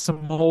 They've got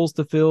some holes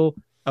to fill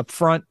up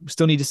front.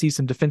 Still need to see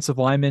some defensive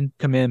linemen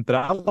come in, but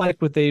I like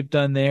what they've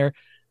done there.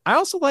 I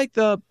also like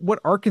what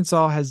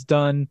Arkansas has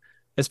done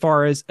as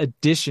far as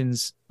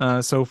additions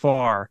so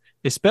far,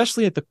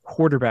 especially at the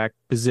quarterback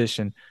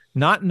position,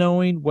 not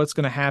knowing what's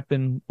going to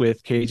happen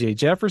with KJ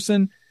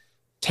Jefferson.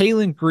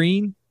 Taylon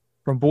Green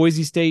from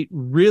Boise State,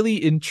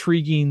 really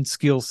intriguing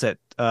skill set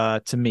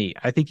to me.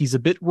 I think he's a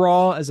bit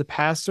raw as a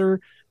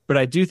passer, but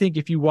I do think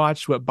if you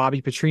watch what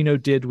Bobby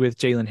Petrino did with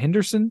Jalen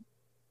Henderson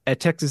at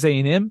Texas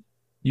A&M,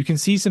 you can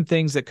see some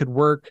things that could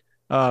work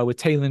with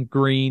Taylon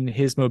Green,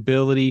 his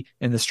mobility,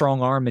 and the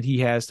strong arm that he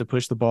has to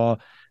push the ball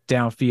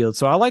downfield.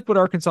 So I like what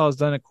Arkansas has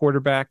done at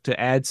quarterback to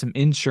add some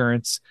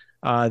insurance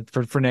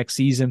for next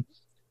season.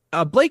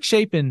 Blake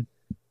Shapen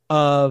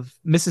of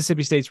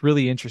Mississippi State's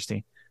really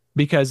interesting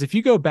because if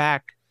you go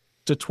back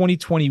to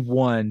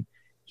 2021,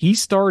 he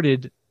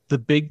started the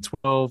Big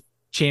 12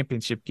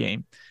 championship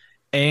game.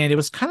 And it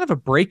was kind of a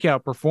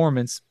breakout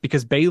performance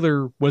because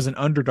Baylor was an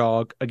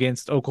underdog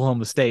against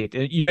Oklahoma State.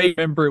 And you may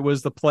remember it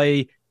was the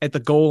play at the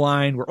goal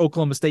line where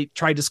Oklahoma State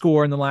tried to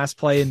score in the last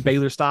play and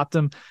Baylor stopped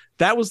him.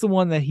 That was the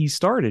one that he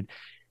started.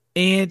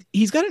 And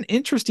he's got an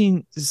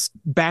interesting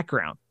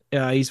background.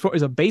 He's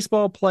a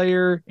baseball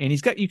player, and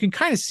you can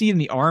kind of see in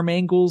the arm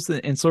angles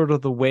and sort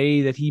of the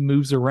way that he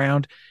moves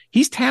around.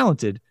 He's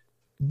talented,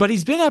 but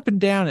he's been up and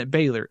down at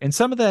Baylor. And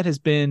some of that has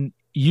been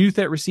youth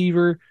at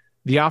receiver.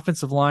 The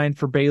offensive line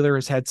for Baylor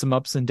has had some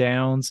ups and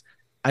downs.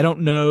 I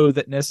don't know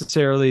that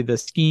necessarily the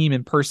scheme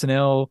and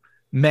personnel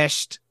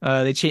meshed.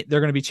 They're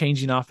going to be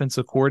changing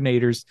offensive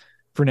coordinators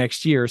for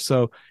next year.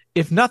 So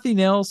if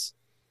nothing else,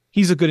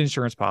 he's a good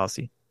insurance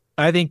policy.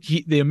 I think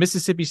the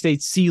Mississippi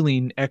State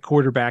ceiling at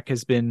quarterback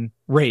has been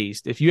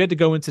raised. If you had to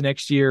go into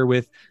next year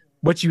with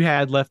what you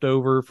had left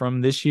over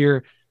from this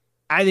year,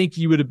 I think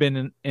you would have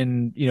been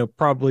in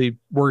probably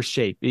worse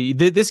shape.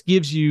 This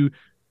gives you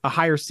a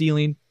higher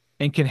ceiling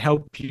and can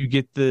help you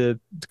get the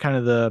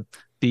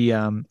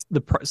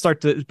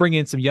start to bring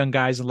in some young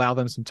guys and allow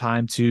them some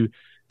time to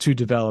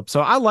develop.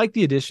 So I like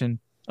the addition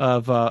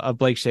of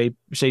Blake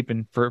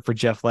Shapen for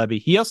Jeff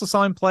Lebby. He also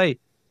saw him play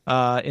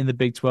in the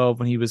Big 12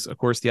 when he was, of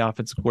course, the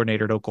offensive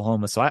coordinator at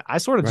Oklahoma. So I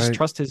sort of just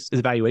trust his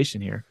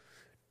evaluation here.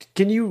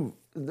 Can you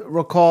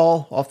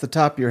recall off the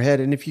top of your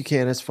head, and if you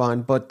can, it's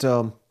fine, but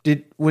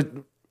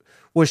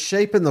was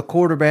Shapen the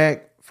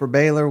quarterback for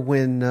Baylor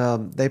when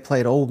they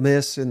played Ole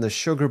Miss in the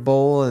Sugar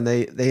Bowl and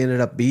they ended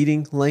up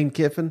beating Lane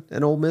Kiffin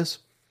and Ole Miss?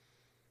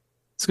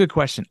 It's a good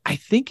question. I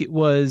think it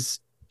was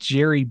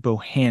Jerry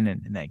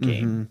Bohannon in that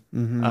game.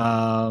 Mm-hmm,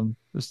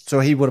 mm-hmm. So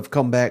he would have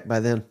come back by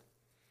then.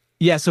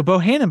 Yeah, so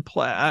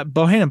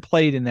Bohannon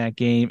played in that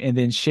game, and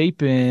then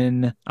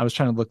Shapen, I was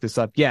trying to look this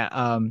up.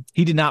 Yeah,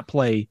 he did not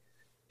play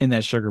in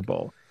that Sugar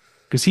Bowl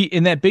because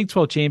in that Big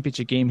 12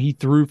 championship game, he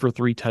threw for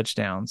 3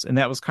 touchdowns, and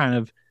that was kind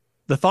of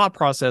the thought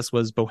process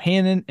was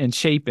Bohannon and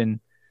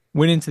Shapen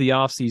went into the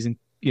offseason,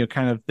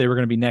 kind of they were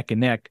going to be neck and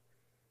neck,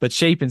 but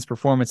Shapen's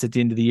performance at the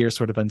end of the year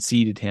sort of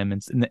unseated him,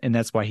 and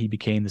that's why he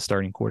became the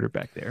starting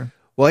quarterback there.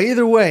 Well,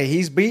 either way,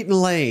 he's beating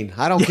Lane.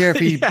 I don't care if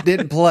he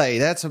didn't play.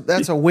 That's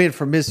a win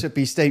for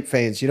Mississippi State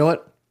fans. You know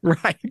what?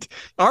 Right.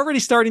 Already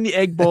starting the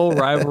Egg Bowl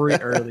rivalry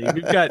early.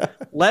 We've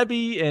got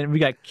Lebby and we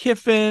got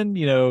Kiffin,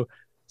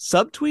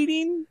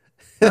 subtweeting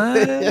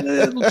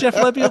Jeff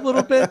Lebby a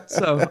little bit.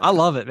 So I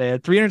love it, man.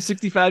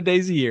 365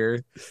 days a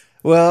year.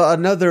 Well,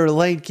 another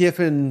Lane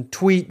Kiffin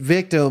tweet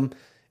victim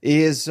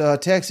is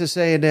Texas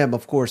A&M,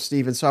 of course,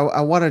 Steven. So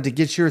I wanted to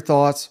get your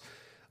thoughts.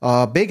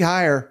 Big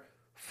hire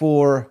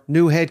for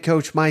new head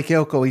coach Mike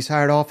Elko. He's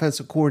hired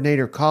offensive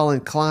coordinator Colin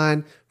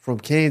Klein from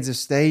Kansas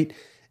State.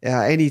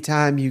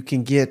 Anytime you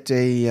can get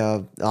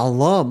a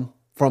alum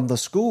from the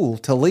school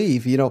to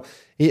leave,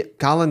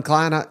 Colin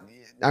Klein,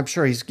 I'm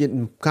sure he's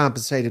getting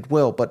compensated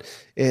well, but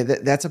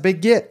that's a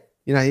big get.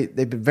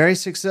 They've been very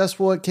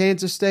successful at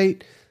Kansas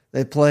State.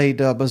 They played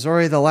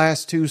Missouri the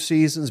last 2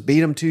 seasons,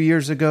 beat them 2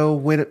 years ago,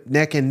 went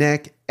neck and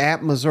neck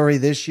at Missouri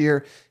this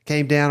year.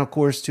 Came down, of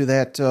course, to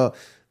that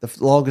the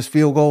longest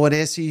field goal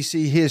in SEC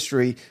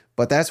history,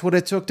 but that's what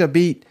it took to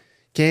beat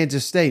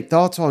Kansas State.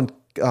 Thoughts on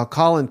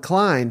Colin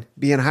Klein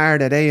being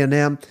hired at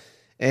A&M,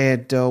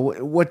 and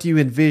what do you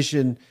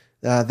envision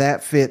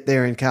that fit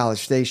there in College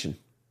Station?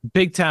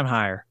 Big time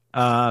hire.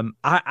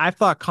 I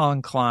thought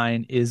Colin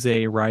Klein is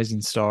a rising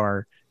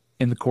star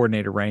in the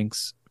coordinator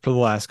ranks for the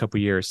last couple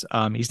of years.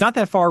 He's not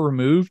that far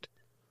removed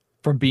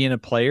from being a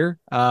player.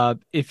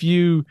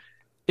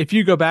 If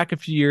you go back a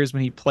few years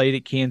when he played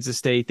at Kansas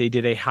State, they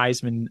did a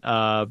Heisman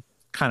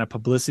kind of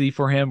publicity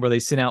for him where they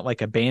sent out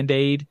like a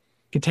Band-Aid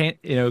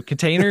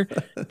container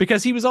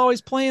because he was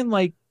always playing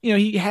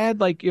he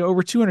had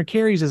over 200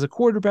 carries as a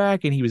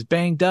quarterback, and he was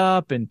banged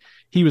up, and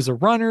he was a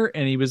runner,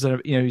 and he was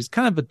he's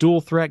kind of a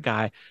dual threat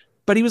guy,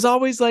 but he was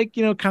always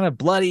kind of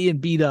bloody and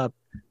beat up.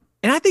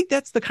 And I think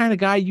that's the kind of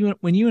guy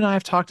when you and I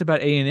have talked about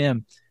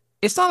A&M,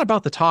 it's not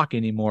about the talk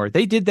anymore.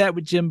 They did that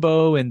with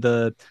Jimbo and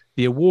the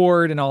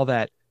award and all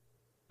that.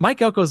 Mike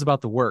Elko is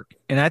about the work.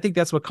 And I think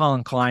that's what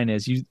Colin Klein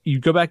is. You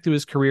go back to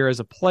his career as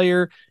a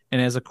player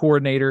and as a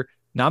coordinator,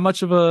 not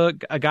much of a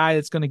guy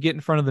that's going to get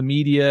in front of the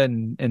media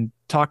and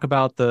talk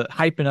about the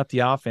hyping up the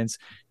offense.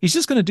 He's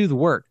just going to do the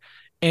work.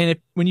 And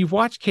when you've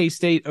watched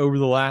K-State over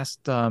the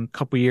last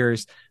couple of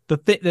years,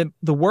 the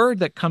word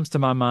that comes to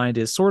my mind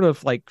is sort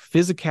of like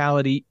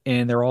physicality,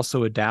 and they're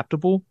also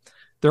adaptable.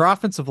 Their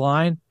offensive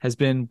line has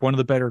been one of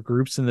the better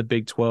groups in the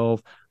Big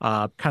 12,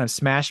 kind of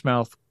smash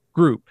mouth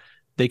group.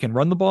 They can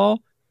run the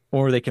ball,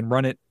 or they can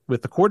run it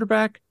with the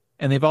quarterback.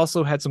 And they've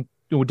also had some,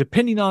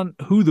 depending on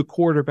who the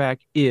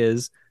quarterback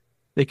is,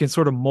 they can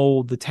sort of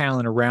mold the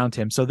talent around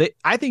him. So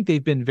I think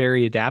they've been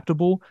very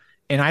adaptable.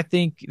 And I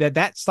think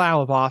that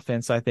style of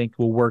offense, I think,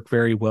 will work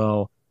very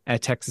well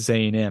at Texas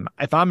A&M.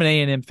 If I'm an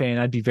A&M fan,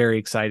 I'd be very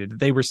excited.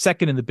 They were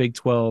second in the Big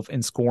 12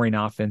 in scoring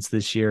offense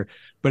this year.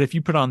 But if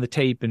you put on the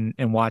tape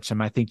and watch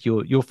them, I think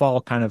you'll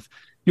fall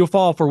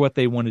for what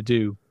they want to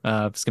do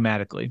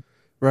schematically.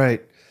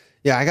 Right.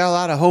 Yeah, I got a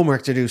lot of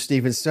homework to do,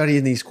 Steven,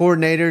 studying these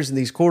coordinators and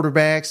these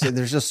quarterbacks, and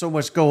there's just so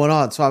much going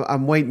on. So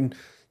I'm waiting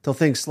till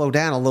things slow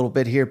down a little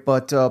bit here.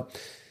 But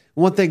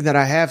one thing that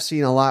I have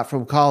seen a lot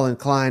from Colin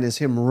Klein is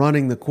him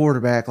running the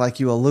quarterback, like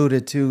you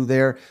alluded to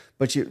there.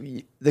 But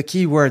the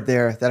key word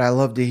there that I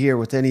love to hear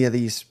with any of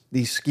these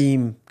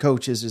scheme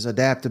coaches is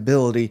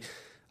adaptability.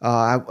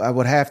 I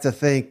would have to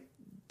think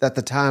that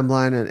the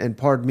timeline, and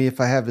pardon me if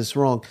I have this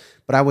wrong,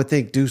 but I would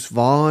think Deuce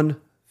Vaughn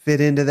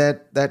fit into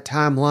that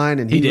timeline,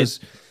 and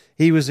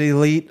he was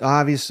elite.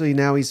 Obviously,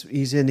 now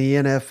he's in the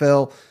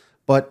NFL.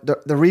 But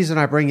the reason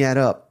I bring that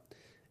up,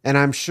 and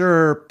I'm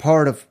sure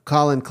part of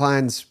Colin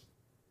Klein's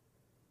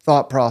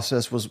thought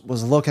process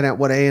was looking at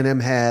what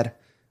A&M had,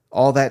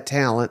 all that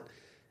talent,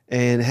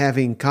 and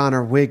having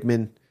Connor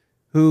Wigman,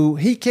 who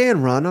he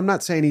can run. I'm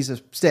not saying he's a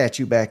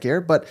statue back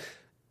there, but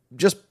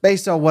just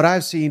based on what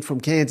I've seen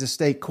from Kansas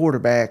State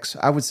quarterbacks,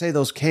 I would say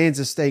those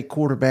Kansas State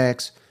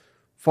quarterbacks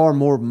far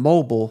more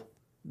mobile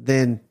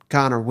than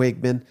Connor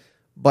Wigman.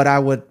 But I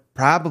would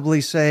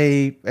probably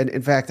say, and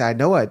in fact, I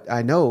know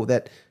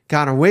that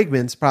Connor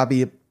Wigman's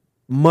probably a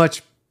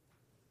much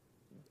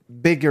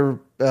bigger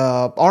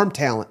arm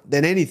talent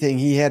than anything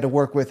he had to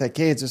work with at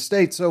Kansas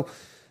State. So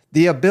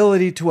the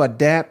ability to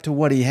adapt to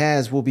what he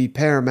has will be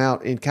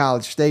paramount in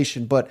College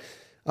Station. But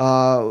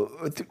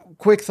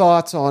quick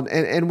thoughts on,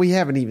 and we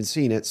haven't even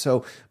seen it.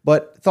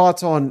 But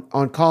thoughts on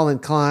Colin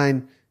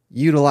Klein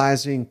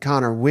utilizing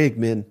Connor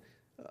Wigman.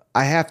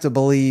 I have to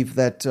believe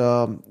that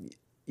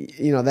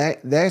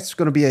that's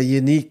going to be a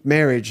unique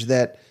marriage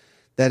that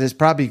is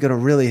probably going to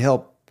really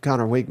help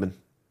Connor Wigman.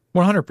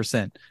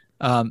 100%.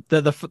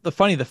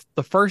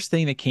 The first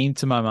thing that came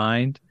to my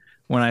mind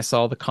when I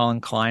saw the Colin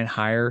Klein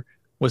hire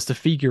was to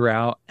figure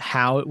out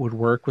how it would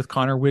work with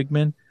Connor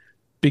Wigman,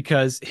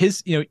 because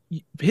his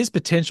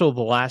potential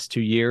the last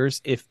 2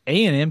 years, if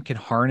A&M can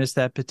harness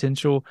that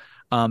potential,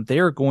 they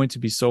are going to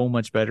be so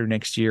much better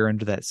next year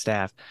under that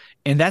staff.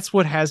 And that's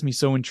what has me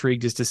so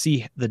intrigued, is to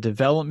see the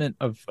development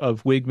of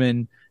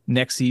Wigman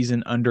next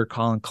season under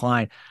Colin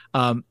Klein.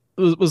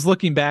 Was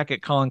looking back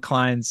at Colin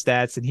Klein's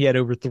stats, and he had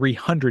over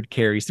 300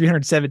 carries,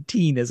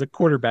 317 as a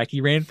quarterback. He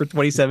ran for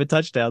 27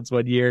 touchdowns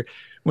one year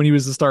when he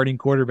was the starting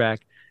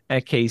quarterback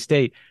at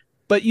K-State.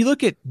 But you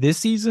look at this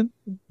season,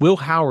 Will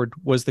Howard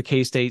was the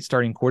K-State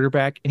starting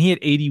quarterback, and he had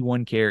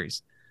 81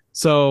 carries.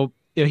 So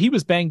he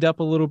was banged up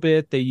a little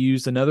bit. They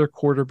used another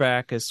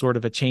quarterback as sort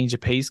of a change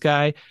of pace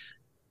guy.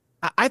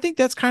 I think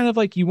that's kind of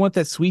like, you want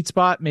that sweet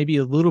spot, maybe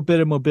a little bit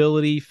of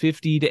mobility,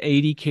 50 to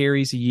 80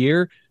 carries a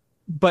year.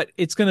 But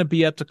it's going to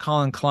be up to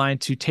Colin Klein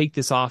to take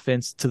this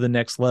offense to the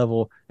next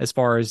level as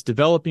far as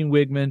developing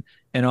Wigman,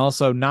 and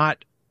also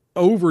not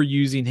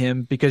overusing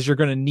him because you're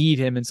going to need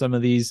him in some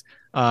of these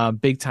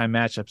big time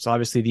matchups.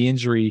 Obviously, the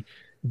injury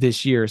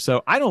this year.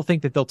 So I don't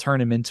think that they'll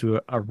turn him into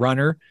a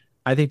runner.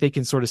 I think they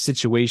can sort of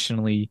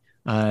situationally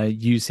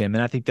use him.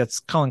 And I think that's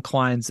Colin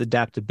Klein's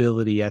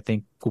adaptability, I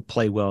think, will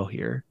play well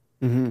here.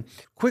 Mm-hmm.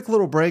 Quick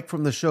little break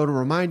from the show to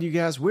remind you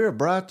guys we're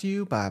brought to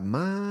you by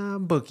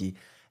MyBookie.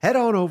 Head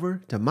on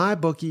over to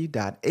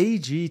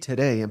mybookie.ag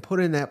today and put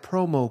in that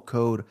promo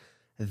code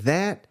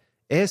that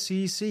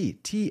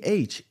SEC,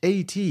 THAT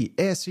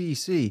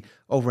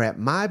over at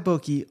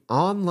MyBookie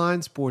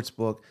Online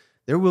Sportsbook.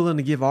 They're willing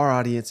to give our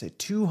audience a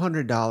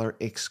 $200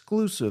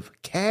 exclusive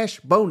cash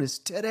bonus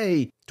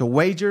today to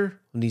wager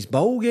on these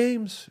bowl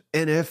games,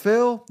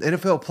 NFL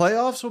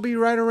playoffs will be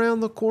right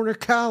around the corner,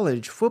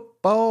 college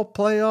football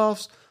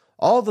playoffs,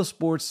 all the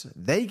sports,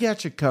 they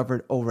got you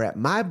covered over at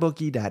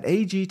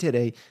mybookie.ag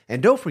today.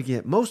 And don't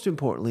forget, most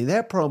importantly,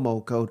 that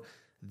promo code,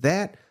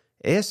 that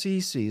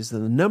SEC, is the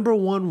number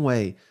one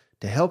way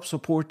to help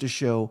support the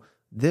show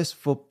this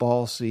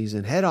football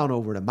season. Head on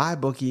over to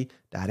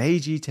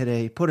mybookie.ag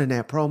today. Put in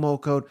that promo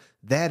code,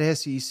 that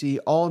SEC.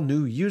 All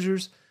new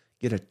users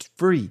get a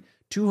free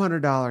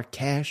 $200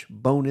 cash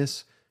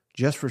bonus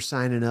just for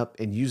signing up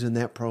and using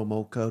that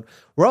promo code.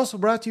 We're also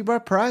brought to you by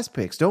Prize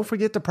Picks. Don't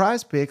forget the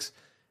Prize Picks.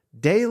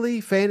 Daily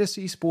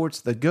fantasy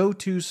sports, the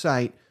go-to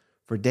site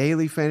for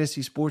daily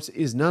fantasy sports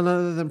is none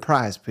other than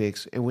Prize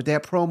Picks. And with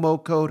that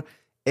promo code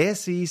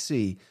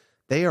SEC,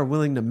 they are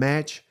willing to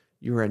match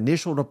your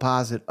initial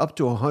deposit up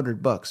to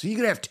 $100. So you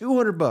could have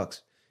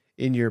 $200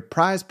 in your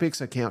Prize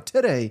Picks account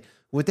today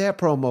with that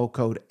promo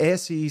code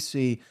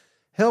SEC.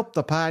 Help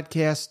the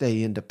podcast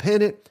stay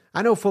independent.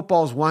 I know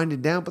football's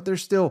winding down, but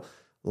there's still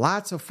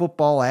lots of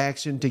football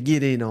action to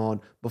get in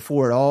on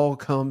before it all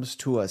comes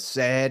to a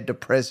sad,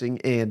 depressing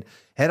end.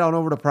 Head on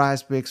over to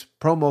Prize Picks,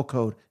 promo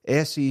code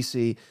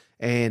SEC,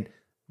 and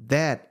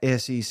that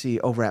SEC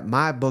over at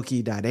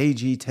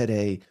mybookie.ag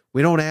today.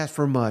 We don't ask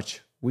for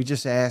much. We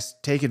just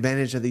ask, take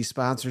advantage of these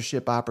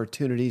sponsorship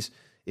opportunities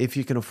if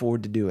you can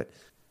afford to do it.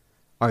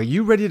 Are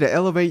you ready to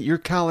elevate your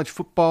college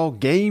football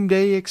game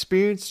day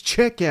experience?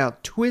 Check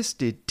out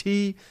Twisted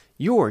Tea,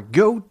 your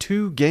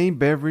go-to game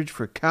beverage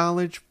for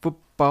college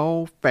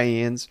football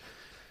fans.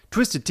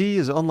 Twisted Tea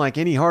is unlike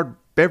any hard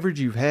beverage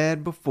you've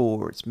had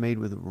before. It's made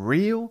with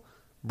real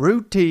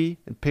brewed tea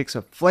and picks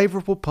a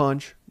flavorful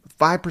punch with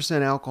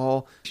 5%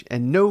 alcohol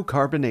and no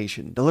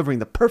carbonation, delivering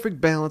the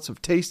perfect balance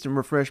of taste and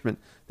refreshment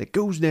that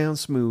goes down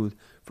smooth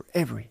for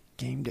every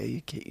game day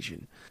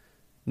occasion.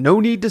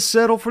 No need to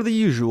settle for the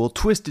usual.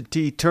 Twisted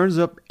Tea turns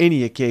up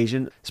any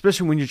occasion,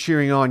 especially when you're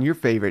cheering on your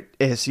favorite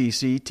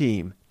SEC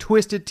team.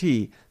 Twisted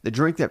Tea, the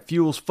drink that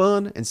fuels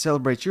fun and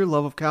celebrates your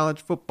love of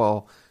college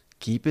football.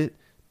 Keep it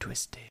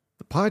twisted.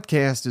 The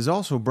podcast is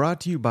also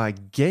brought to you by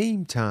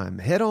Game Time.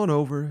 Head on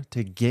over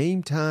to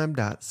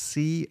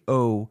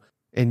gametime.co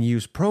and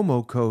use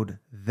promo code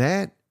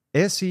that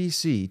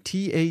SEC,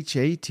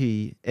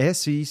 THAT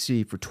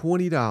SEC for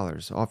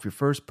 $20 off your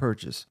first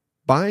purchase.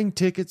 Buying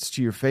tickets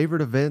to your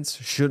favorite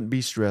events shouldn't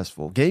be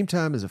stressful. Game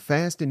Time is a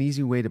fast and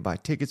easy way to buy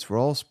tickets for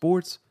all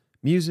sports,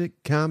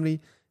 music,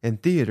 comedy,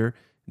 and theater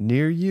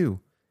near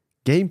you.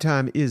 Game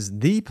Time is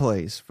the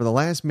place for the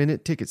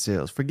last-minute ticket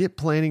sales. Forget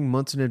planning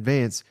months in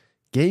advance.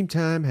 Game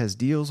Time has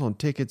deals on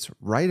tickets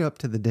right up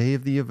to the day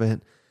of the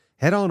event.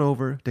 Head on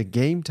over to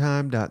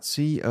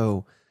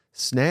gametime.co.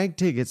 Snag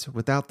tickets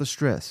without the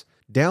stress.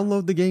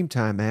 Download the Game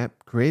Time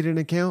app, create an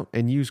account,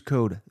 and use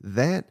code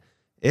THAT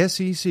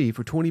SEC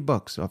for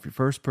 $20 off your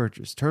first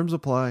purchase. Terms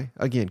apply.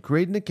 Again,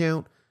 create an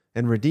account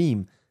and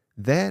redeem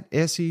that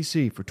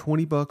SEC for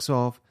 $20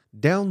 off.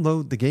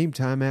 Download the Game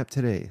Time app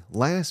today.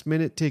 Last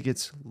minute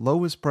tickets,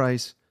 lowest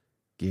price,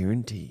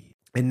 guaranteed.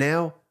 And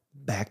now,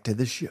 back to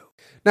the show.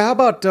 Now, how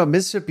about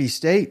Mississippi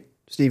State,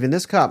 Steven?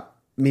 This caught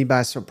me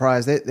by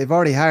surprise. They've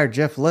already hired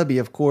Jeff Lebby,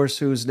 of course,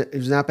 who's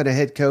not been a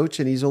head coach,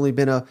 and he's only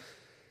been a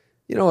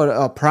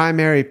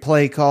primary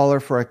play caller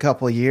for a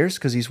couple of years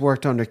because he's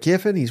worked under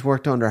Kiffin, he's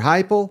worked under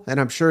Heupel, and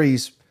I'm sure you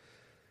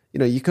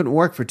couldn't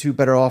work for two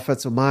better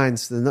offensive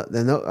minds than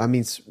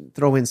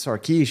throw in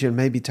Sarkisian,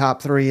 maybe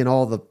top three in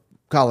all the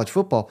college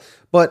football.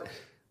 But,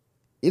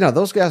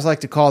 those guys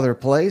like to call their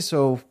plays,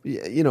 so,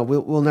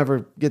 we'll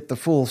never get the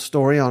full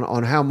story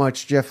on how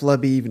much Jeff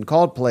Lebby even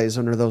called plays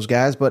under those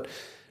guys. But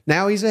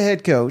now he's a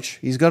head coach.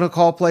 He's going to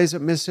call plays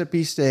at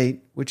Mississippi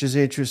State, which is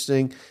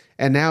interesting.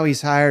 And now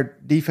he's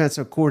hired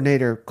defensive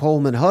coordinator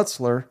Coleman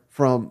Hutzler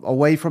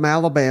away from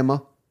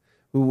Alabama,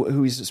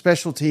 who he's a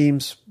special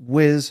teams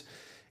whiz.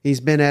 He's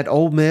been at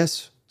Ole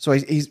Miss. So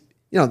he's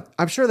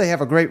I'm sure they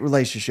have a great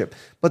relationship.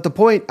 But the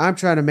point I'm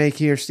trying to make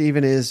here,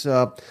 Stephen, is,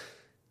 a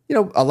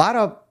lot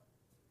of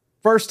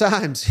first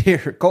times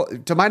here.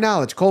 To my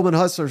knowledge, Coleman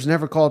Hutzler's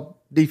never called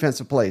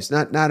defensive plays,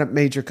 not at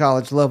major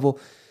college level.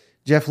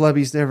 Jeff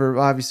Lebby's never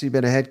obviously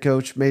been a head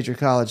coach, major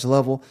college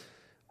level.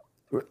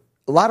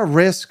 A lot of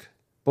risk,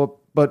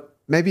 but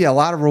maybe a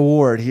lot of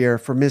reward here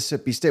for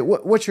Mississippi State.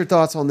 What's your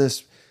thoughts on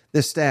this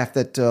staff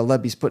that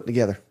Lebby's putting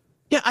together?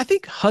 Yeah, I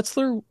think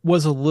Hutzler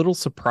was a little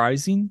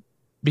surprising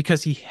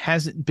because he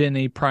hasn't been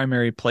a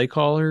primary play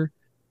caller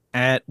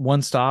at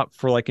one stop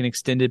for like an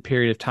extended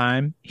period of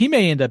time, he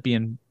may end up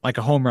being like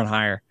a home run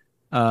hire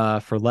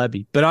for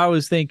Levy. But I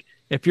always think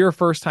if you're a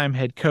first-time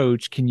head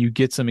coach, can you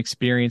get some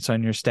experience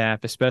on your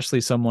staff,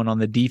 especially someone on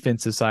the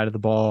defensive side of the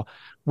ball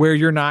where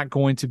you're not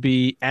going to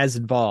be as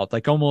involved?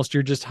 Like almost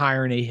you're just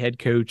hiring a head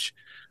coach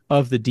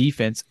of the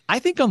defense. I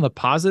think on the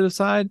positive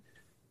side,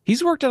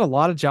 he's worked at a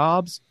lot of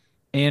jobs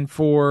and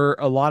for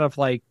a lot of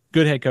like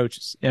good head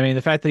coaches. I mean,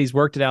 the fact that he's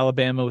worked at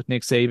Alabama with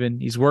Nick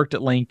Saban, he's worked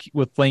at Lane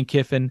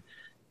Kiffin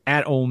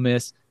at Ole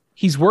Miss,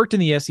 he's worked in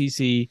the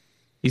SEC,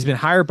 he's been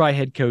hired by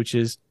head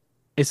coaches.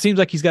 It seems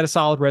like he's got a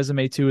solid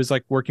resume too, is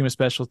like working with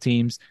special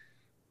teams.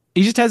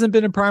 He just hasn't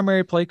been a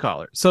primary play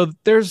caller. So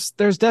there's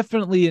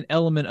definitely an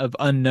element of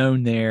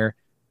unknown there,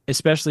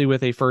 especially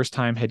with a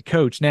first-time head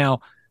coach.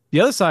 Now,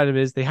 the other side of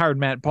it is they hired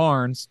Matt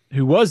Barnes,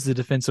 who was the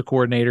defensive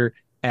coordinator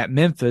at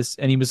Memphis,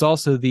 and he was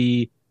also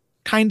the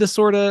kind of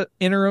sort of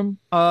interim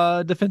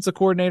defensive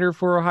coordinator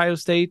for Ohio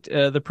State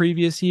the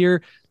previous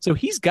year. So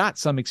he's got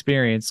some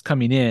experience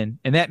coming in,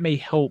 and that may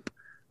help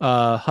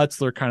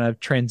Hutzler kind of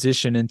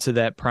transition into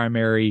that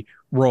primary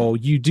role.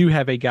 You do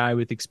have a guy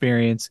with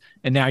experience,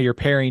 and now you're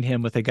pairing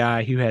him with a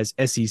guy who has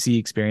SEC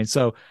experience.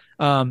 So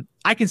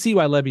I can see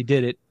why Levy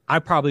did it. I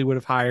probably would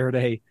have hired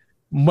a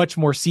much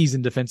more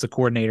seasoned defensive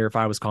coordinator if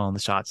I was calling the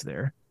shots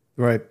there.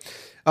 Right.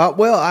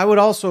 Well, I would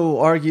also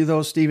argue,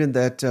 though, Steven,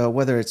 that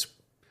whether it's, of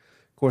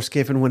course,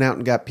 Kiffin went out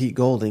and got Pete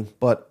Golding,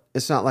 but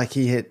it's not like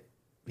he had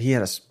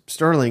a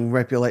sterling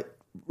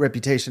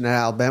reputation at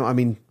Alabama. I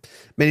mean,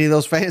 many of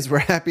those fans were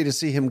happy to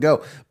see him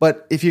go.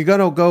 But if you're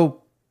going to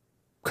go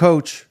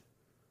coach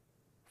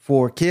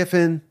for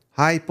Kiffin,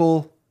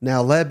 Heupel,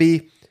 now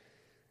Levy,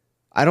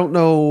 I don't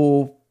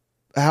know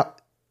how,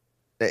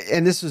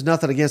 and this is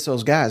nothing against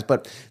those guys,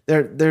 but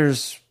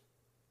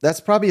that's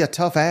probably a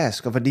tough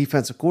ask of a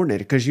defensive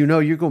coordinator because you're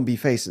going to be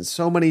facing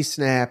so many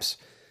snaps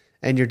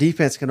and your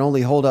defense can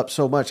only hold up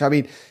so much. I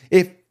mean,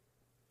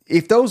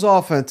 if those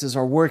offenses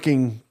are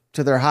working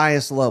to their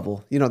highest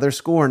level, they're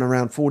scoring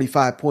around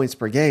 45 points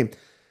per game,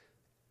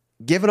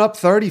 giving up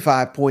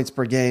 35 points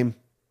per game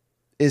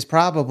is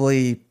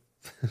probably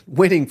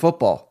winning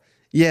football.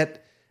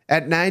 Yet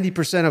at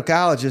 90% of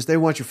colleges, they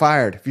want you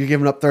fired if you're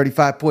giving up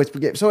 35 points per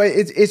game. So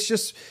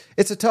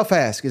it's a tough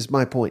ask is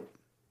my point.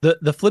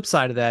 The flip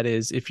side of that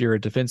is if you're a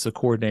defensive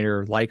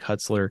coordinator like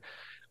Hutzler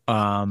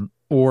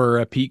or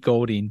a Pete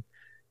Golding,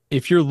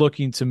 if you're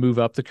looking to move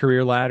up the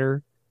career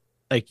ladder,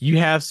 like you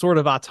have sort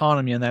of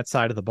autonomy on that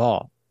side of the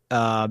ball.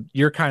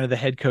 You're kind of the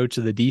head coach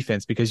of the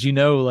defense because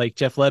like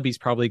Jeff Levy's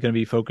probably going to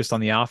be focused on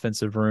the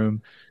offensive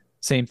room.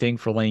 Same thing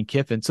for Lane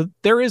Kiffin. So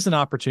there is an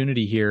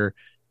opportunity here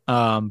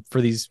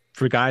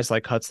for guys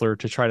like Hutzler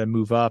to try to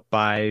move up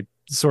by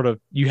sort of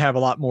you have a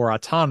lot more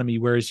autonomy,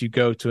 whereas you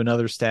go to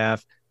another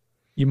staff,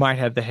 you might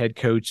have the head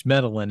coach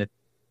meddle in it.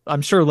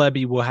 I'm sure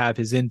Levy will have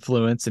his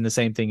influence, and the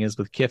same thing is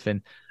with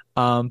Kiffin.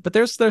 But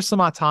there's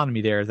some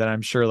autonomy there that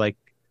I'm sure like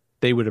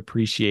they would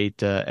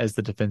appreciate as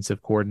the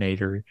defensive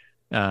coordinator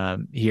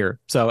here.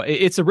 So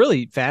it's a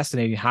really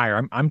fascinating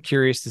hire. I'm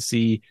curious to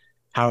see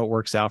how it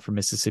works out for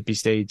Mississippi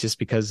State just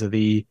because of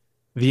the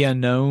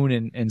unknown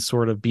and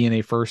sort of being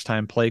a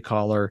first-time play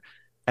caller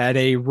at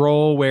a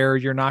role where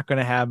you're not going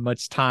to have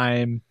much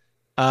time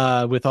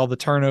with all the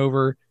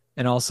turnover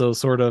and also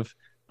sort of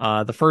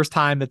the first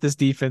time that this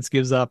defense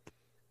gives up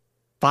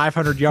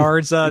 500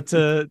 yards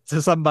to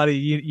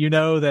somebody,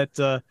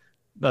 that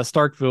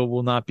Starkville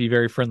will not be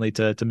very friendly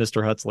to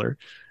Mr. Hutzler.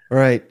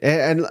 Right.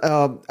 And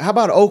how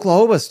about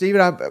Oklahoma,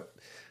 Steven?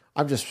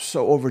 I'm just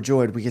so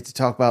overjoyed we get to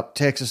talk about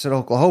Texas and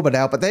Oklahoma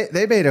now, but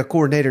they made a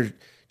coordinator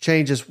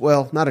change as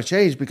well. Not a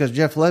change because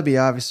Jeff Levy,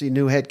 obviously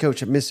new head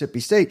coach at Mississippi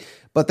State,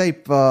 but they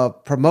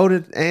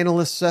promoted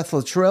analyst Seth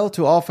Luttrell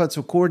to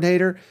offensive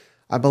coordinator.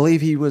 I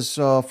believe he was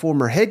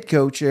former head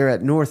coach there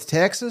at North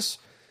Texas.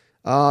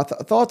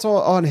 Thoughts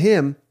on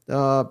him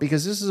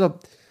because this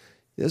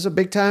is a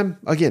big time,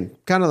 again,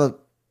 kind of the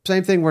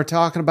same thing we're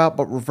talking about,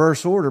 but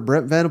reverse order.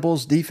 Brent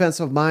Venables,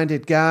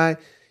 defensive-minded guy.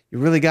 You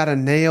really got to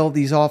nail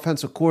these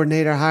offensive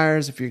coordinator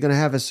hires if you're going to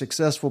have a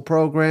successful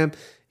program.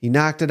 He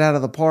knocked it out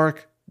of the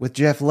park with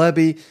Jeff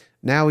Levy.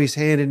 Now he's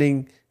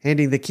handing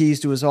the keys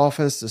to his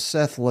offense to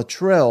Seth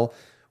Luttrell.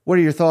 What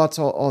are your thoughts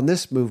on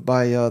this move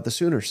by the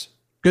Sooners?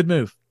 Good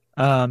move.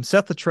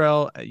 Seth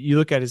Luttrell, you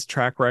look at his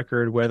track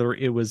record, whether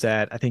it was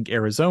at, I think,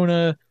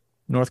 Arizona,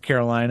 North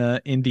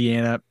Carolina,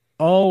 Indiana,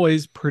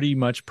 always pretty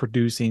much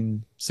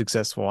producing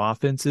successful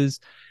offenses.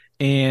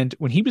 And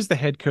when he was the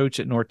head coach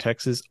at North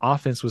Texas,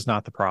 offense was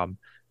not the problem.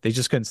 They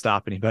just couldn't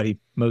stop anybody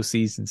most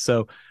seasons.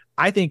 So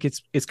I think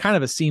it's kind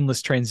of a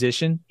seamless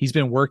transition. He's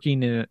been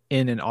working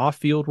in an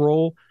off-field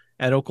role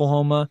at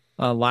Oklahoma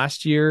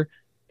last year.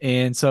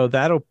 And so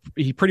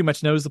he pretty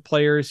much knows the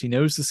players. He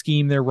knows the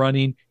scheme they're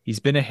running. He's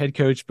been a head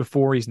coach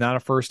before. He's not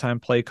a first-time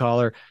play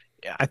caller.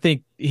 I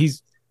think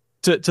he's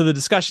to the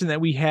discussion that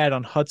we had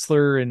on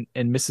Hutzler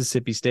and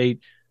Mississippi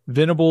State.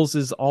 Venables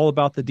is all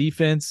about the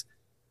defense.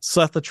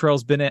 Seth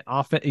Luttrell's been at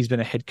offense. He's been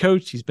a head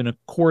coach. He's been a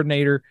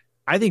coordinator.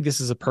 I think this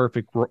is a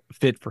perfect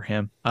fit for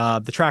him.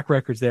 The track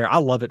record's there. I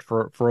love it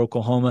for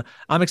Oklahoma.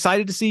 I'm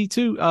excited to see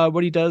too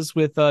what he does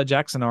with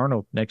Jackson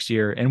Arnold next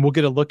year, and we'll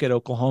get a look at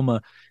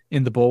Oklahoma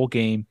in the bowl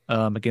game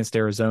against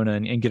Arizona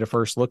and get a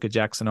first look at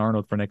Jackson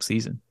Arnold for next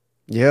season.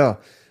 Yeah.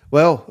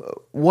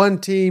 Well, one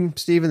team,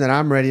 Steven, that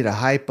I'm ready to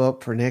hype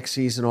up for next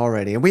season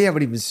already, and we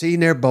haven't even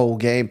seen their bowl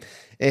game,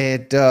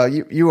 and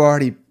you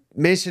already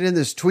mentioned in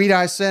this tweet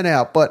I sent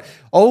out, but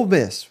Ole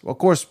Miss, of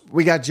course,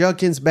 we got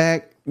Judkins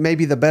back,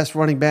 maybe the best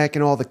running back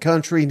in all the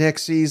country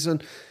next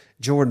season.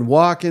 Jordan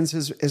Watkins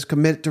is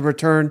committed to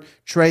return.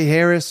 Trey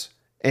Harris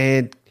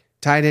and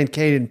tight end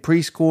Caden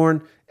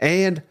Prieskorn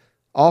and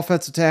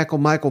offensive tackle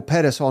Michael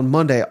Pettis on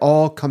Monday,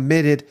 all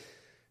committed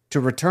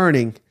to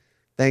returning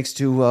thanks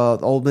to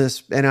Ole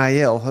Miss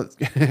NIL.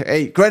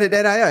 Hey, credit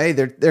NIL. Hey,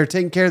 they're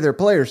taking care of their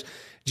players.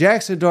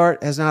 Jackson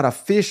Dart has not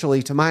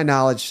officially, to my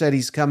knowledge, said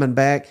he's coming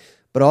back,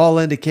 but all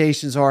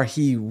indications are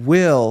he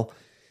will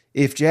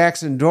if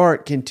Jackson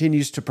Dart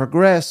continues to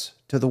progress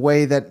to the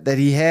way that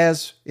he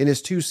has in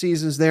his 2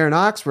 seasons there in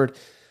Oxford.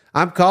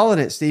 I'm calling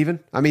it, Steven.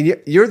 I mean,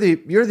 you're the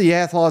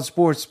Athlon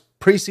Sports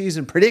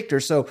preseason predictor,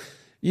 so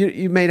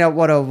you may not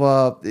want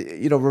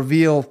to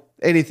reveal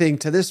anything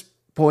to this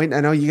point. I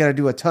know you got to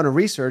do a ton of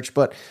research,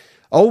 but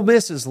Ole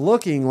Miss is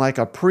looking like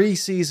a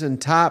preseason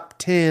top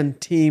 10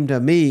 team to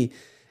me.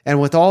 And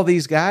with all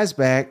these guys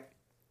back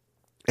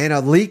and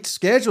a leaked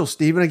schedule,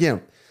 Steven,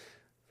 again,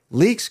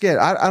 leaked schedule.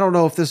 I don't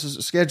know if this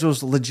schedule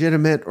is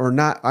legitimate or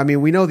not. I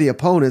mean, we know the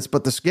opponents,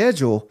 but the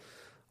schedule,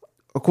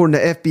 according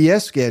to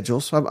FBS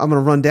schedules, I'm going to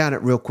run down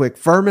it real quick.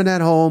 Furman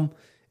at home,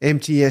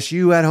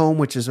 MTSU at home,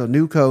 which is a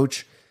new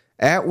coach,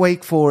 at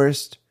Wake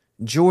Forest,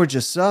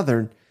 Georgia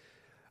Southern.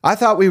 I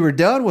thought we were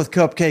done with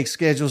cupcake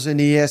schedules in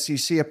the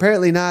SEC.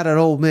 Apparently not at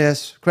Ole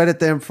Miss. Credit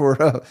them for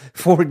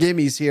 4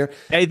 gimmies here.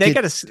 Hey, they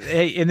got to.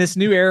 Hey, in this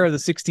new era of the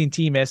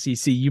 16-team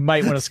SEC, you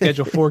might want to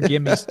schedule 4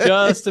 gimmies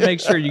just to make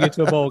sure you get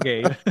to a bowl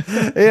game.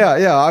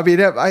 Yeah. I mean,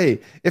 hey,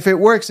 if it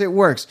works, it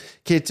works.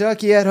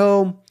 Kentucky at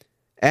home,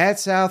 at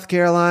South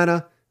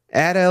Carolina,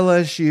 at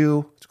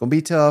LSU. It's going to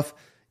be tough.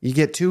 You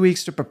get 2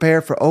 weeks to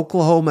prepare for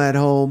Oklahoma at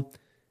home,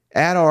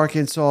 at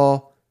Arkansas,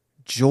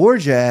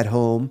 Georgia at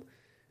home.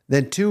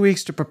 Then 2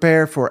 weeks to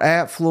prepare for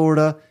at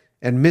Florida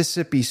and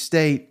Mississippi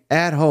State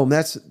at home.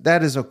 That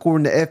is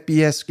according to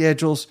FBS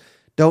schedules.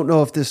 Don't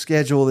know if this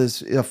schedule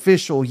is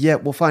official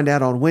yet. We'll find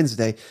out on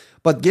Wednesday.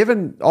 But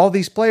given all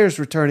these players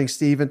returning,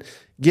 Steven,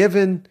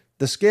 given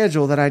the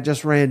schedule that I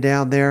just ran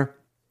down there,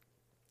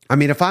 I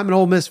mean, if I'm an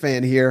Ole Miss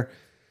fan here,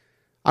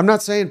 I'm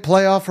not saying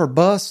playoff or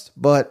bust,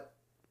 but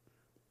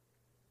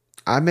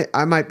I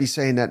might be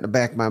saying that in the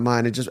back of my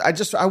mind.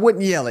 I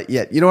wouldn't yell it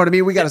yet. You know what I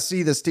mean? We got to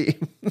see this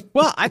team.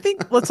 Well, I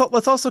think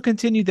let's also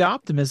continue the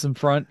optimism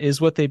front is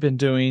what they've been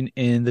doing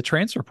in the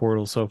transfer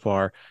portal so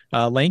far.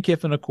 Lane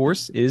Kiffin, of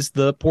course, is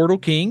the portal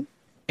king,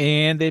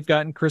 and they've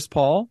gotten Chris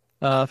Paul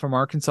from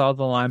Arkansas,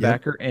 the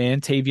linebacker,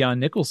 and Tavion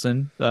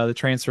Nicholson, the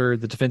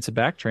defensive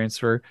back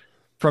transfer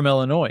from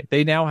Illinois.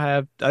 They now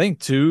have, I think,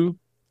 2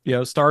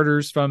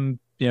 starters from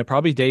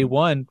probably day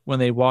one when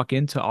they walk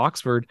into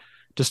Oxford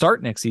to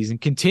start next season,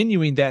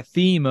 continuing that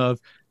theme of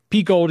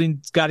Pete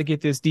Golding's got to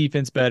get this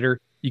defense better.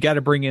 You got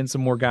to bring in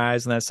some more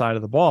guys on that side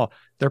of the ball.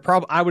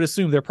 I would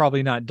assume they're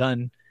probably not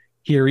done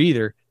here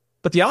either.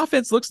 But the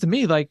offense looks to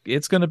me like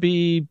it's going to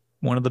be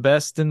one of the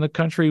best in the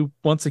country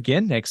once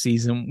again next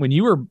season. When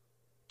you were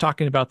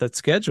talking about that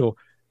schedule,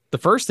 the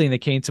first thing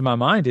that came to my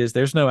mind is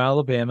there's no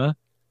Alabama,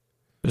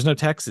 there's no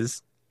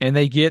Texas, and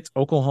they get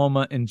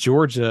Oklahoma and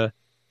Georgia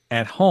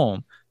at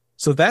home.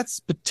 So that's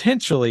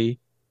potentially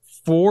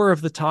 4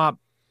 of the top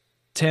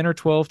 10 or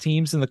 12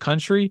 teams in the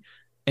country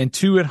and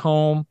 2 at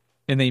home,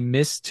 and they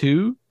miss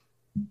 2.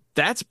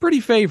 That's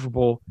pretty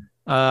favorable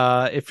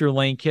if you're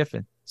Lane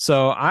Kiffin.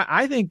 So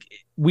I think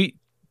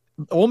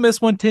Ole Miss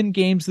won 10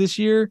 games this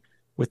year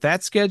with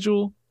that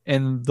schedule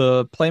and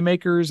the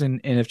playmakers,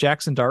 and if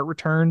Jackson Dart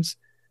returns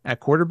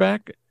at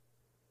quarterback,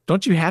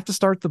 don't you have to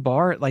start the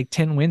bar at like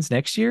 10 wins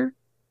next year?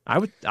 I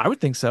would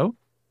think so.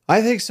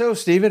 I think so,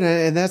 Steven,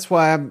 and that's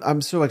why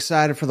I'm so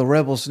excited for the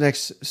Rebels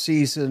next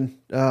season.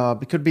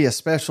 It could be a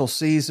special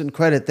season.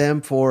 Credit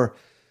them for,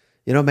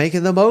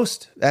 making the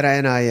most at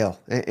NIL,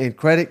 and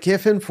credit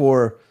Kiffin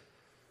for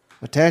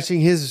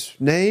attaching his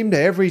name to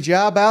every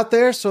job out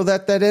there so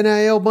that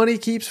NIL money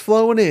keeps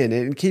flowing in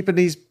and keeping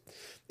these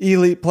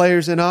elite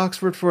players in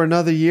Oxford for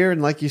another year.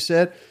 And like you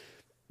said,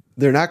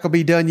 they're not going to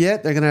be done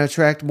yet. They're going to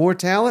attract more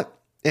talent,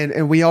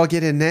 and we all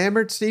get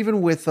enamored,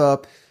 Steven, with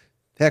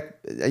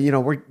heck,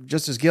 we're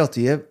just as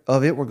guilty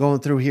of it. We're going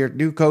through here,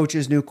 new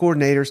coaches, new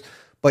coordinators.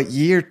 But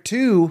year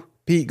 2,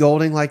 Pete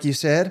Golding, like you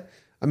said,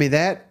 I mean,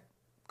 that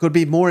could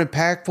be more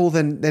impactful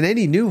than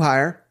any new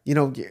hire,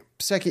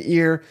 second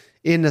year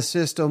in the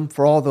system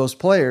for all those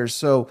players.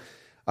 So,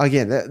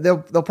 again,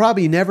 they'll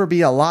probably never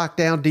be a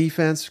lockdown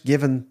defense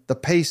given the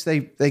pace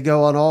they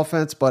go on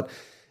offense. But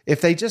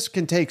if they just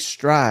can take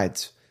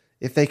strides,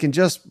 if they can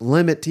just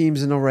limit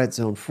teams in the red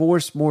zone,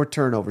 force more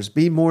turnovers,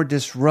 be more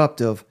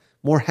disruptive,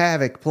 more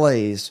havoc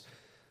plays,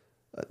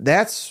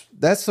 that's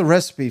the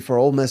recipe for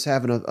Ole Miss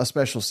having a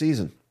special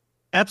season.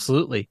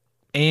 Absolutely.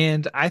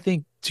 And I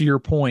think to your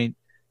point,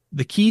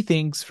 the key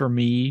things for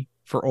me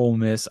for Ole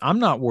Miss, I'm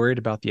not worried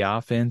about the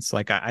offense.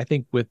 Like I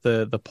think with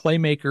the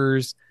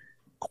playmakers,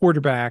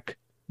 quarterback,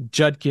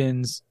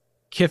 Judkins,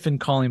 Kiffin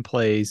calling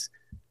plays,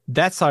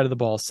 that side of the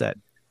ball set.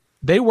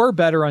 They were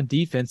better on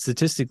defense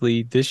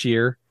statistically this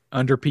year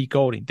under Pete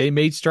Golding. They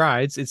made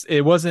strides.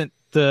 It wasn't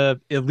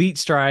the elite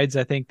strides,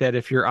 I think, that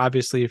if you're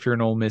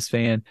an Ole Miss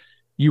fan,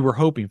 you were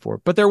hoping for,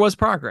 but there was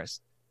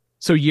progress.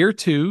 So year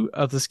 2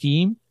 of the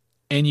scheme,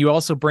 and you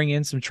also bring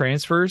in some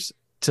transfers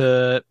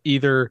to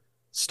either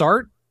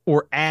start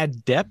or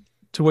add depth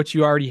to what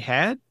you already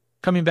had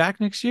coming back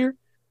next year.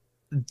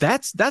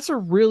 That's a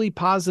really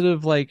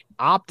positive, like,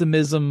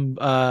 optimism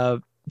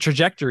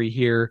trajectory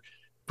here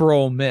for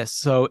Ole Miss.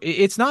 So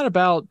it's not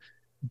about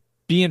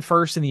being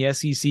first in the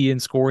SEC in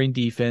scoring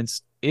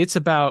defense. It's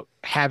about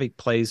havoc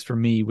plays for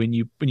me. When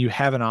you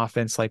have an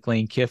offense like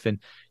Lane Kiffin,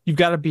 you've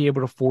got to be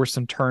able to force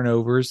some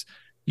turnovers.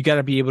 You got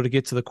to be able to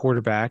get to the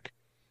quarterback.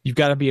 You've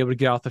got to be able to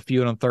get off the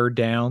field on third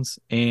downs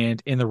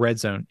and in the red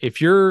zone.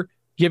 If you're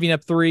giving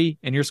up 3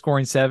 and you're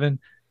scoring 7,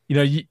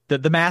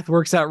 the math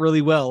works out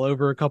really well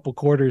over a couple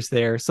quarters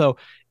there. So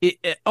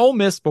Ole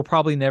Miss will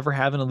probably never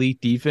have an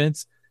elite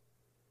defense.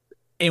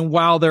 And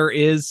while there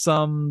is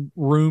some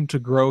room to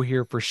grow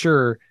here for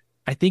sure,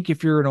 I think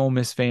if you're an Ole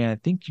Miss fan, I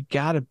think you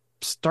got to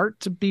start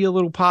to be a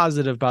little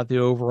positive about the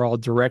overall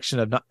direction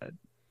of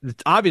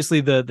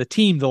obviously the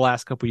team the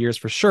last couple of years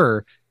for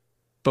sure,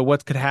 but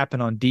what could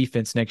happen on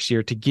defense next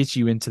year to get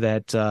you into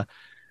that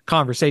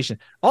conversation.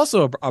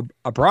 Also,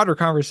 a broader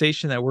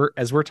conversation that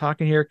as we're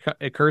talking here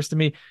occurs to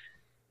me,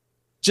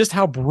 just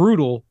how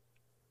brutal.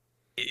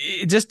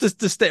 Just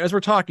to stay, as we're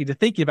talking, to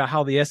thinking about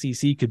how the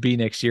SEC could be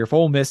next year if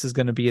Ole Miss is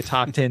going to be a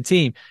top 10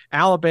 team.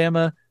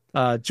 Alabama,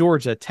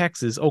 Georgia,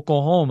 Texas,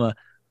 Oklahoma,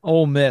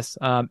 Ole Miss,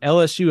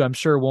 LSU, I'm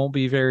sure won't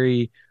be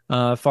very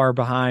far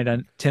behind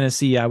on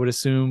Tennessee. I would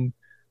assume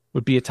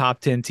would be a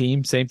top 10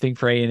 team. Same thing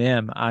for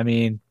A&M. I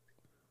mean,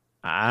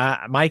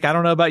 Mike, I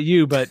don't know about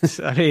you, but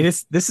I mean,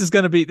 this is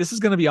going to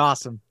be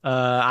awesome.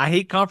 I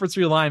hate conference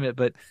realignment,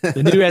 but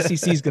the new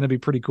SEC is going to be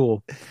pretty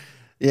cool.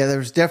 Yeah,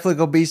 there's definitely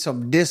going to be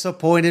some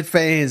disappointed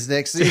fans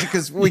next year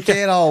because we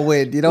can't all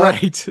win,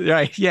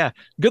 Right. Yeah.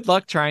 Good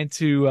luck trying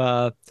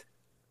to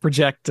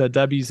project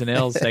W's and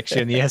L's next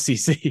year in the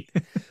SEC.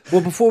 Well,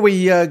 before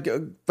we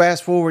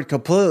fast forward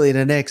completely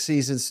to next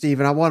season,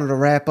 Steven, I wanted to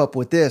wrap up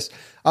with this.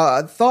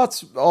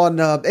 Thoughts on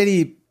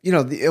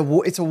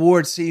it's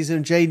award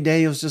season. Jaden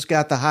Daniels just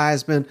got the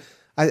Heisman.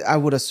 I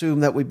would assume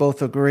that we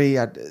both agree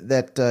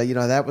that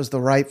that was the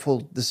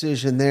rightful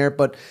decision there.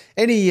 But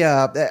I'm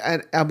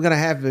going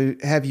to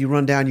have you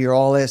run down your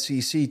all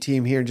SEC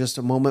team here in just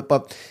a moment.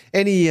 But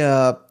any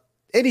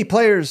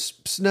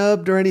players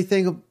snubbed or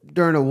anything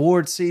during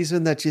award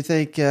season that you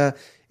think in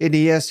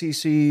the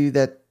SEC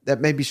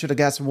that maybe should have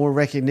got some more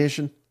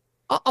recognition?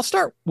 I'll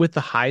start with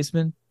the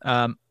Heisman.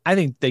 I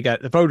think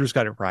the voters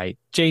got it right.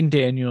 Jaden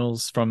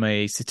Daniels, from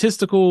a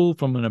statistical,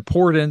 from an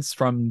importance,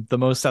 from the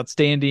most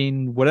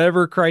outstanding,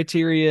 whatever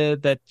criteria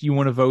that you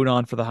want to vote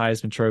on for the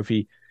Heisman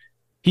Trophy,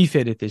 he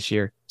fit it this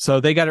year. So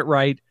they got it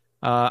right.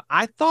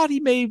 I thought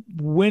he may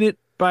win it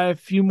by a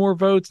few more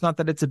votes. Not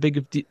that it's a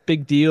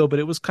big deal, but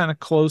it was kind of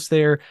close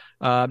there.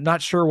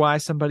 Not sure why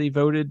somebody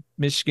voted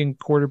Michigan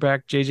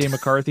quarterback J.J.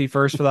 McCarthy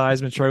first for the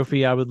Heisman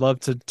Trophy. I would love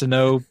to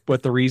know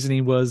what the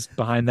reasoning was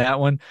behind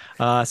that one.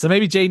 So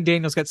maybe Jaden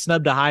Daniels got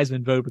snubbed a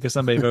Heisman vote because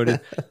somebody voted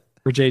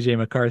for J.J.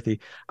 McCarthy.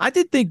 I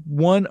did think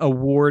one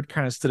award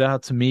kind of stood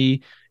out to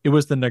me. It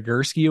was the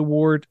Nagurski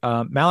Award.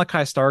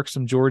 Malachi Starks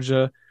from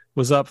Georgia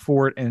was up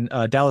for it, and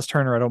Dallas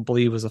Turner, I don't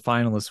believe, was a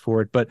finalist for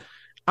it. But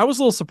I was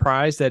a little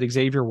surprised that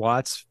Xavier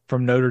Watts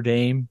from Notre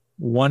Dame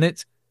won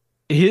it.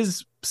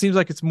 His seems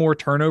like it's more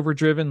turnover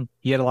driven.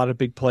 He had a lot of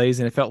big plays,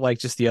 and it felt like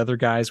just the other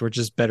guys were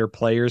just better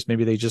players.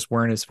 Maybe they just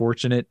weren't as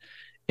fortunate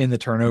in the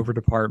turnover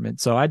department.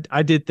 So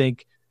I did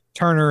think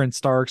Turner and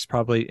Starks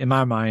probably, in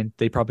my mind,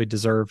 they probably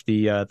deserve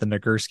the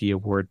Nagurski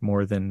Award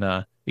more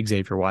than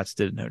Xavier Watts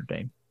did at Notre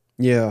Dame.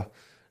 Yeah.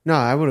 No,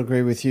 I would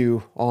agree with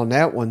you on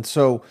that one.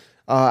 So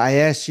I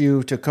asked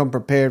you to come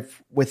prepared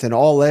with an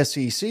all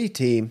SEC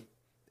team.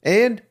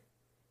 And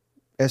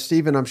as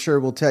Steven, I'm sure,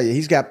 will tell you,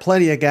 he's got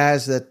plenty of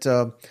guys that,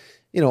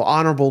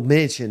 honorable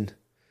mention,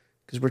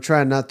 because we're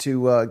trying not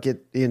to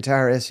get the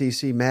entire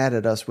SEC mad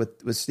at us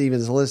with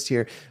Steven's list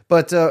here.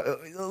 But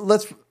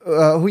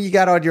who you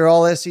got on your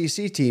all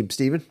SEC team,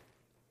 Steven?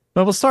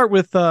 Well, we'll start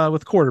with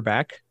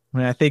quarterback. I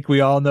mean, I think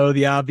we all know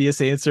the obvious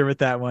answer with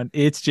that one.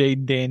 It's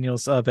Jaden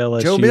Daniels of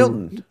LSU. Joe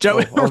Milton.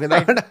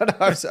 No,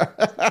 I'm sorry.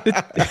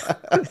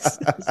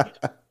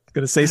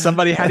 Going to say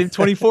somebody had him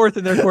 24th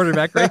in their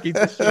quarterback rankings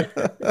this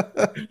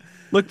year.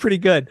 Looked pretty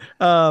good.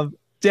 So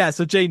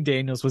Jaden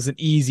Daniels was an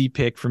easy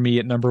pick for me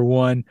at number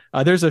 1.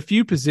 There's a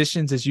few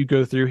positions as you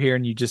go through here,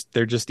 and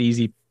they're just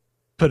easy.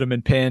 Put them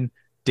in pen.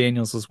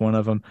 Daniels was one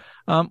of them.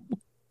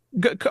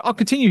 I'll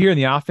continue here in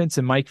the offense,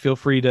 and Mike, feel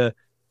free to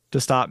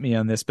stop me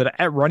on this. But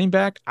at running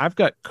back, I've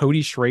got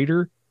Cody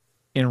Schrader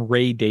and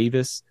Ray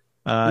Davis,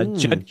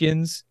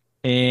 Judkins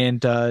and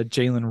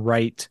Jalen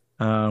Wright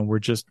We're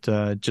just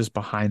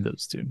behind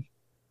those two.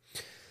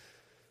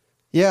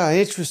 Yeah,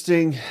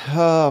 interesting.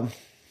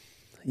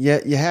 Yeah,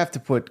 you have to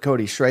put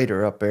Cody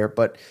Schrader up there,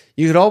 but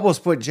you could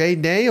almost put Jay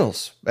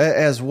Nails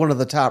as one of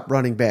the top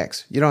running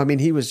backs. You know, I mean,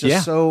 he was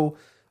just so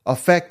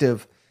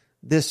effective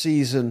this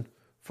season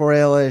for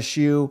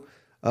LSU.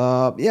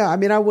 Yeah, I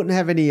mean, I wouldn't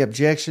have any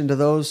objection to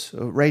those.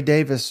 Ray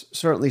Davis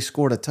certainly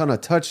scored a ton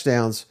of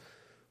touchdowns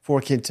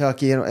for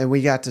Kentucky, and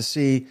we got to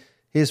see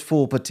his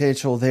full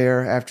potential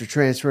there after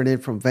transferring in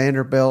from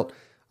Vanderbilt.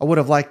 I would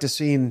have liked to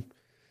seen,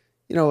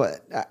 you know,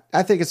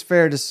 I think it's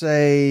fair to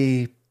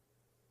say,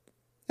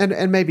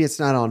 and maybe it's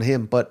not on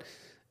him, but,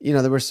 you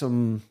know, there was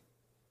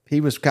he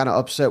was kind of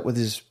upset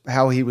with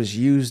how he was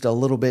used a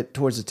little bit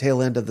towards the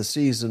tail end of the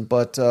season.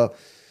 But,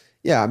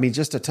 yeah, I mean,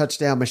 just a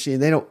touchdown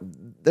machine.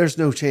 There's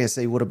no chance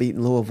they would have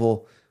beaten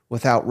Louisville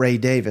without Ray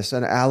Davis.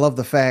 And I love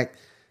the fact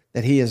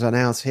that he has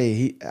announced,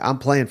 hey, I'm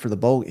playing for the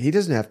bowl. He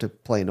doesn't have to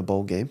play in a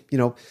bowl game. You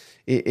know,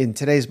 in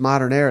today's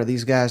modern era,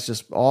 these guys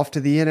just off to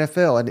the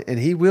NFL, and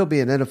he will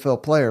be an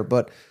NFL player.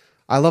 But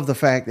I love the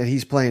fact that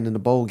he's playing in the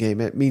bowl game.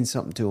 It means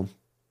something to him.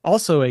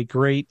 Also a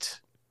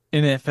great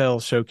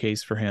NFL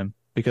showcase for him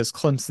because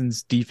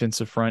Clemson's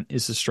defensive front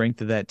is the strength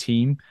of that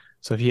team.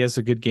 So if he has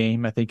a good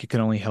game, I think it can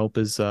only help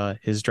his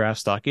draft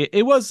stock.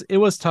 It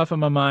was tough in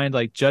my mind.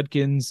 Like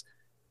Judkins,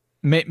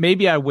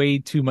 maybe I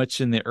weighed too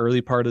much in the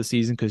early part of the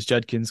season because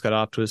Judkins got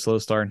off to a slow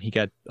start and he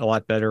got a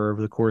lot better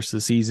over the course of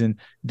the season.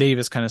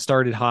 Davis kind of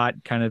started hot,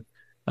 kind of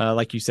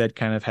like you said,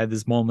 kind of had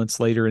his moments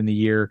later in the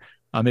year,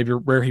 maybe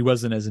where he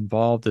wasn't as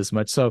involved as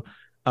much. So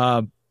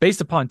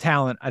based upon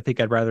talent, I think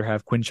I'd rather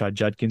have Quinshad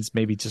Judkins,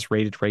 maybe just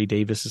rated Ray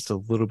Davis just a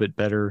little bit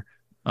better,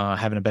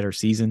 having a better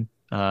season.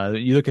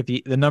 You look at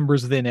the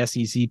numbers within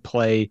SEC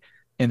play,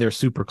 and they're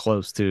super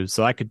close too.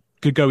 So I could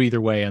go either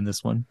way on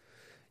this one.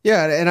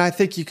 Yeah, and I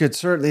think you could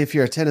certainly, if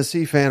you're a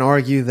Tennessee fan,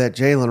 argue that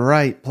Jalen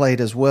Wright played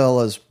as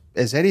well as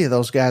any of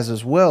those guys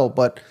as well.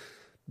 But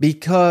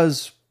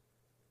because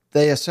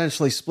they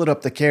essentially split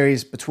up the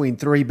carries between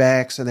three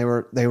backs, and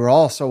they were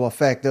all so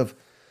effective,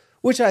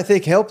 which I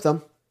think helped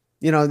them.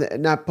 You know,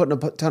 not putting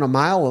a ton of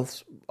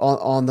miles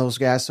on those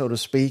guys, so to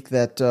speak.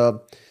 That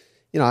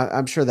you know,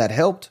 I'm sure that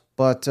helped.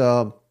 But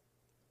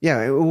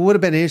yeah, it would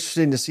have been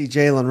interesting to see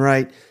Jalen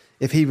Wright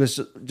if he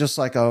was just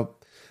like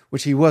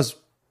which he was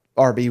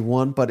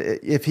RB1, but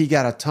if he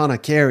got a ton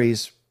of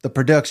carries, the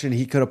production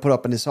he could have put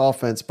up in this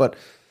offense. But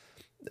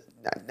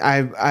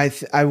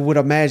I would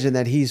imagine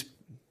that he's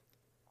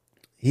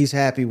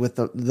happy with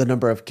the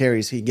number of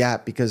carries he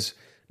got because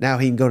now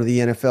he can go to the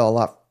NFL a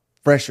lot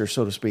fresher,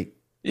 so to speak.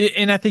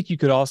 And I think you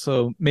could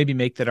also maybe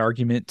make that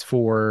argument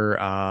for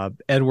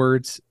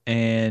Edwards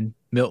and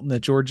Milton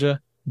at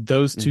Georgia.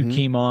 Those two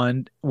came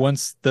on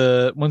once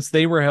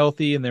they were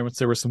healthy, and then once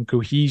there was some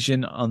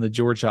cohesion on the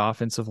Georgia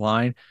offensive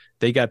line,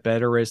 they got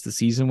better as the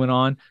season went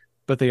on.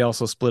 But they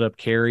also split up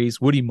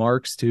carries. Woody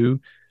Marks too.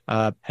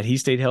 Had he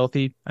stayed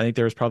healthy, I think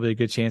there was probably a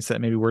good chance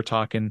that maybe we're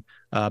talking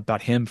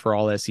about him for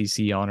all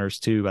SEC honors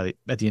too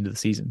at the end of the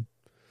season.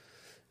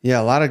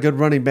 Yeah, a lot of good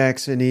running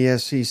backs in the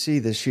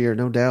SEC this year,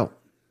 no doubt.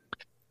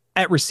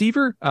 At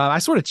receiver, I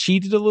sort of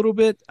cheated a little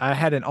bit. I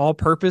had an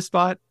all-purpose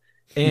spot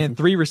and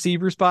 3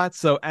 receiver spots.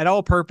 So at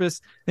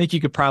all-purpose, I think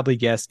you could probably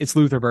guess it's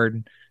Luther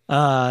Burden.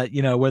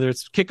 You know, whether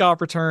it's kickoff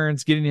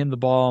returns, getting him the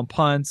ball on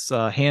punts,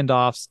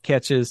 handoffs,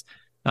 catches,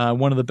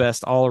 one of the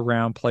best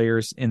all-around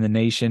players in the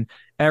nation.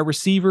 At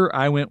receiver,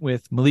 I went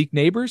with Malik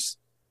Neighbors,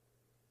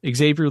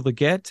 Xavier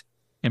Legette,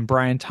 and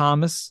Brian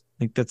Thomas. I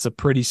think that's a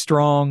pretty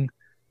strong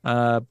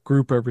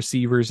group of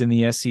receivers in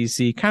the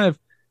SEC. Kind of,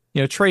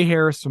 you know, Trey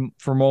Harris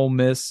from Ole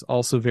Miss,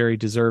 also very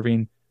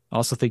deserving. I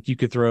also think you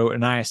could throw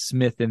Anais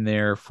Smith in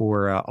there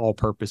for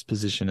all-purpose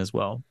position as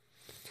well.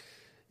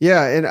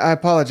 Yeah, and I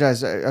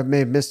apologize. I may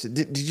have missed it.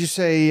 Did you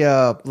say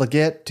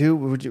Legette too?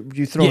 Would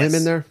you throw him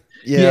in there?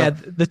 Yeah,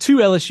 the 2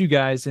 LSU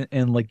guys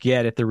and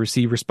Legette at the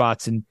receiver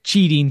spots, and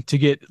cheating to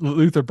get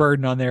Luther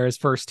Burden on there as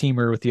first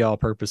teamer with the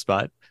all-purpose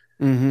spot.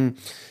 Mm-hmm.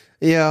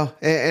 Yeah,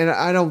 and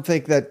I don't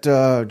think that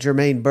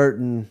Jermaine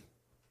Burton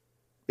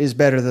is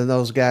better than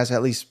those guys,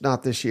 at least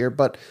not this year.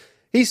 But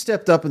he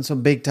stepped up in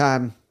some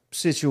big-time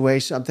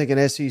situations. I'm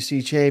thinking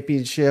SEC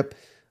championship,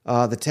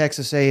 the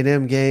Texas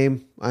A&M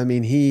game. I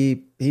mean,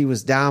 he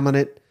was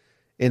dominant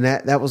in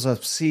that. That was a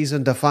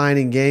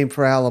season-defining game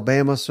for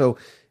Alabama, so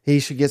he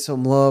should get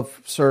some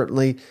love,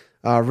 certainly.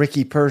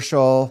 Ricky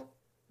Pershaw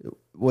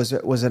was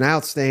an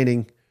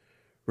outstanding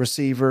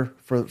receiver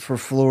for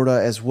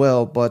Florida as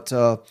well. But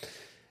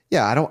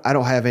yeah, I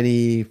don't have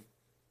any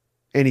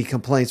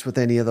complaints with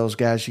any of those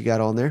guys you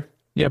got on there.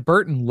 Yeah,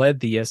 Burton led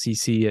the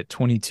SEC at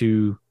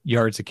 22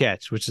 yards a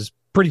catch, which is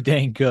pretty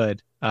dang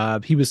good.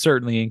 He was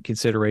certainly in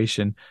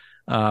consideration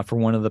for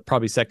one of the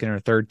probably second or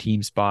third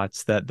team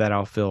spots that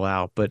I'll fill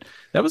out. But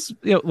that was,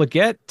 you know,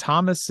 Legette,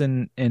 Thomas,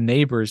 and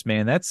Neighbors,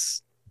 man.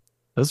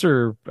 Those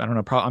are, I don't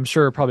know, I'm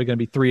sure probably going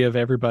to be 3 of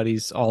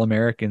everybody's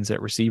All-Americans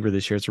at receiver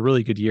this year. It's a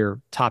really good year,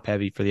 top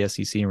heavy for the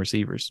SEC and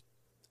receivers.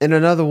 And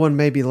another one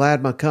maybe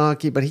Ladd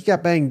McConkey, but he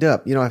got banged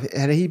up. You know,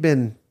 had he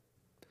been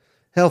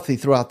healthy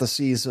throughout the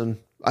season,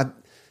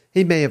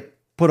 he may have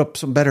put up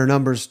some better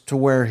numbers to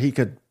where he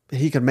could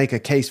make a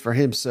case for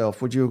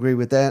himself. Would you agree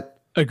with that?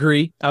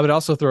 Agree. I would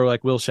also throw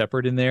like Will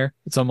Shepherd in there.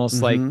 It's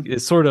almost like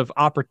it's sort of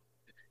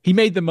he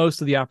made the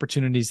most of the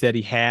opportunities that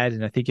he had,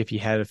 and I think if he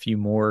had a few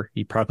more,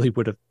 he probably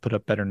would have put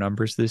up better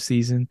numbers this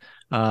season.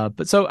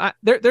 But so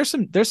there's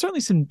certainly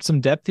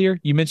some depth here.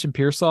 You mentioned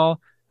Pearsall,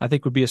 I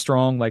think would be a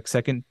strong like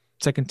second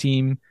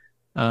team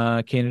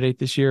candidate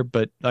this year.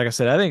 But like I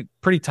said, I think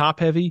pretty top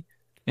heavy,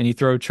 and you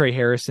throw Trey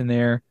Harris in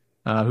there,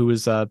 who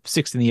was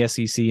sixth in the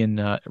SEC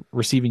in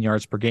receiving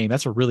yards per game.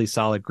 That's a really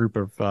solid group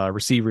of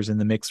receivers in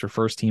the mix for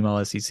first team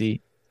All SEC.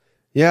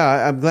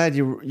 Yeah, I'm glad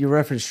you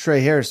referenced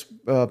Trey Harris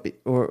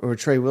or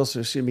Trey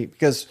Wilson, excuse me,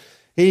 because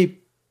do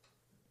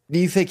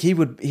you think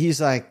he's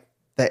like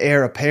the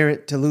heir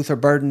apparent to Luther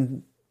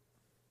Burden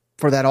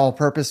for that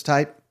all-purpose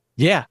type?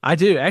 Yeah, I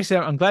do.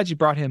 Actually, I'm glad you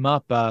brought him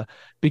up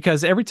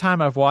because every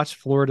time I've watched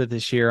Florida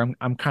this year,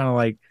 I'm kind of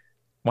like,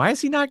 why is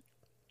he not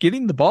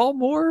getting the ball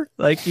more?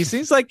 Like, he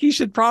seems like he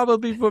should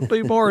probably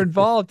be more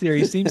involved here.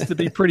 He seems to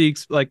be pretty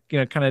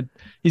kind of,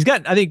 he's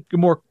gotten, I think,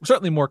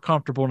 certainly more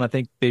comfortable, and I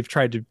think they've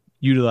tried to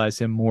utilize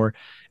him more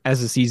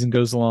as the season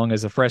goes along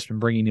as a freshman,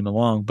 bringing him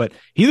along. But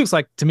he looks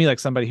like to me like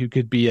somebody who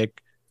could be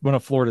one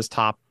of Florida's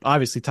top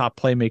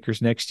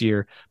playmakers next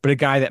year, but a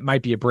guy that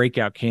might be a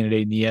breakout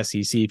candidate in the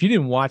SEC. If you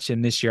didn't watch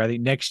him this year, I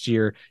think next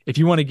year, if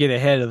you want to get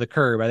ahead of the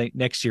curve, I think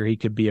next year he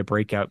could be a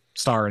breakout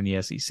star in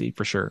the SEC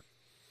for sure.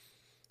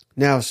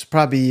 Now it's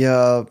probably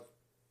the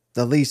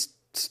least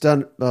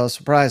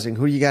surprising.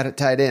 Who you got at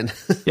tight end?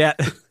 Yeah.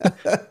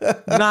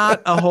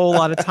 Not a whole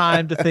lot of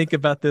time to think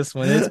about this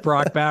one. It's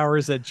Brock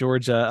Bowers at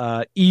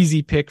Georgia.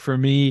 Easy pick for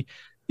me.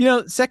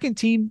 Second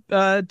team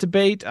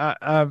debate.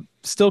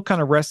 Still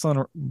kind of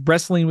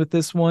wrestling with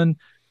this one.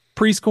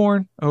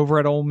 Prieskorn over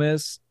at Ole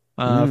Miss.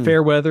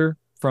 Fairweather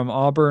from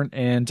Auburn,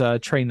 and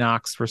Trey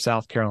Knox for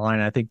South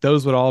Carolina. I think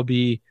those would all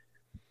be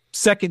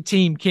second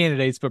team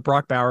candidates, but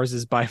Brock Bowers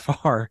is by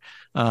far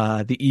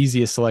the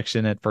easiest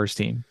selection at first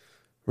team.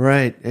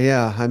 Right.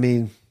 Yeah. I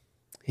mean,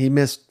 he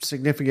missed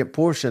significant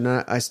portion.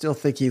 I still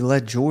think he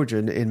led Georgia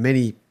in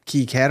many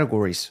key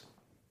categories.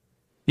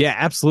 Yeah,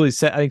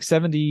 absolutely. I think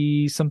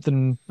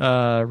 70-something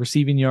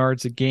receiving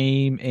yards a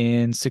game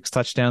and 6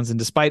 touchdowns. And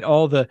despite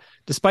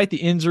the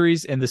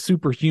injuries and the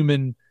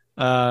superhuman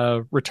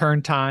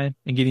return time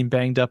and getting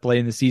banged up late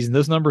in the season,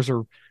 those numbers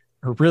are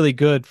really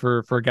good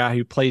for a guy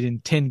who played in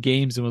 10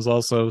 games and was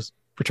also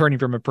returning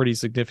from a pretty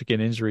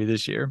significant injury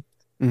this year.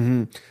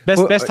 Mm-hmm.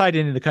 Best tight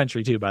end in the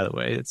country too, by the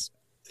way.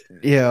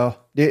 Yeah.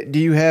 Do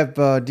you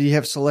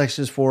have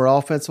selections for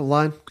offensive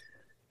line?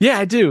 Yeah,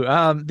 I do.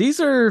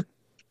 These are,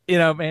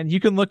 man,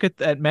 you can look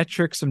at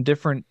metrics from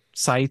different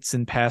sites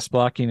and pass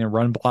blocking and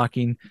run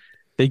blocking.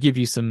 They give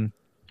you some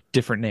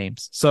different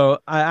names. So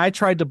I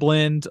tried to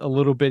blend a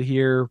little bit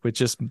here with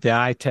just the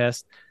eye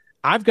test.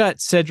 I've got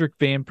Cedric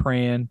Van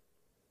Pran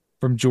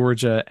from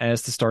Georgia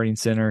as the starting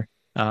center.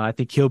 I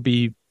think he'll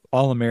be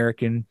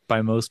All-American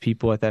by most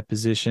people at that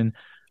position.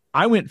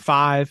 I went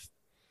 5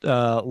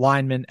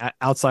 linemen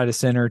outside of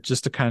center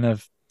just to kind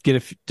of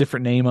get a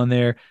different name on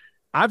there.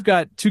 I've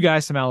got 2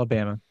 guys from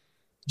Alabama,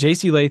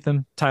 J.C.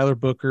 Latham, Tyler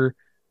Booker,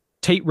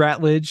 Tate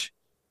Ratledge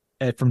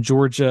from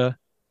Georgia,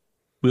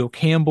 Will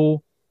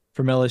Campbell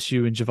from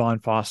LSU, and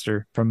Javon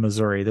Foster from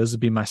Missouri. Those would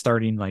be my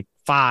starting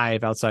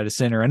 5 outside of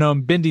center. I know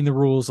I'm bending the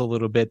rules a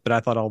little bit, but I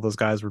thought all those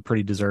guys were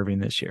pretty deserving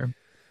this year.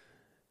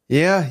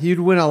 Yeah, you'd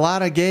win a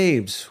lot of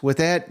games with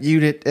that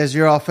unit as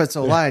your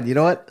offensive line. You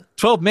know what?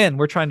 12 men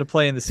we're trying to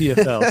play in the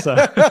CFL. So,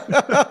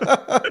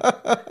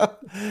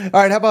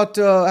 all right. How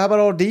about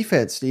all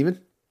defense,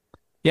 Steven?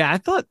 Yeah, I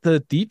thought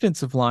the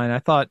defensive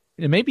line.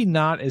 Maybe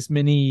not as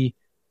many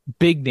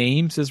big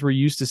names as we're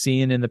used to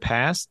seeing in the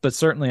past, but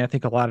certainly I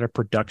think a lot of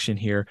production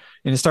here.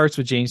 And it starts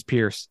with James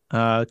Pierce,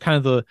 kind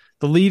of the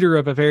leader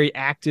of a very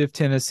active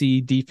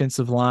Tennessee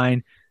defensive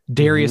line.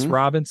 Darius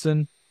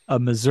Robinson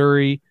of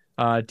Missouri.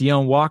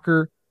 Deion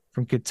Walker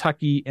from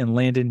Kentucky, and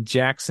Landon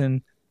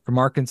Jackson from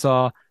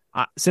Arkansas.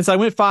 Since I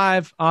went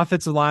 5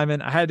 offensive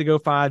linemen, I had to go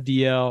 5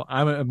 DL.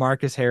 I went with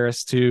Marcus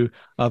Harris, too,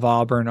 of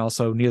Auburn,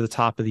 also near the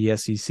top of the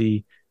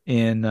SEC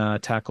in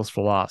tackles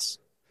for loss.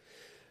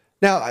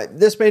 Now,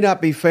 this may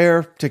not be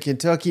fair to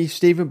Kentucky,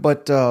 Stephen,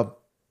 but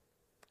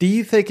do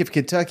you think if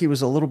Kentucky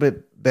was a little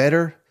bit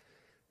better,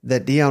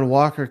 that Deion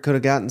Walker could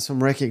have gotten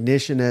some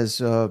recognition as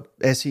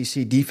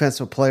SEC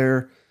Defensive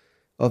Player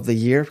of the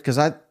Year? Because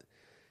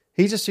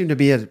he just seemed to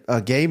be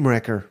a game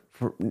wrecker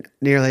for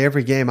nearly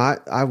every game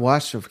I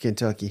watched of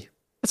Kentucky.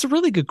 That's a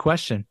really good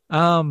question.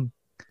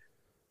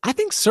 I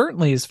think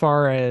certainly as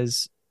far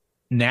as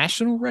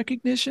national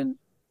recognition,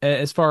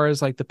 as far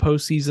as the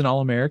postseason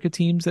All-America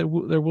teams that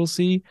we'll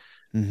see,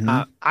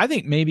 I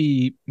think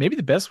maybe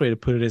the best way to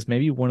put it is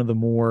maybe one of the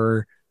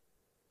more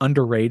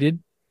underrated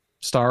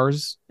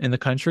stars in the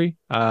country.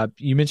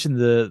 You mentioned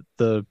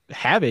the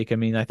havoc. I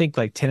mean, I think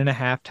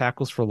 10.5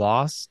 tackles for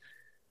loss,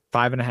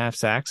 5.5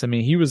 sacks. I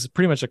mean, he was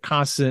pretty much a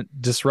constant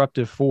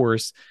disruptive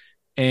force,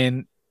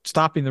 and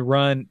stopping the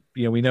run.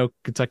 We know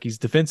Kentucky's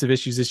defensive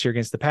issues this year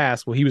against the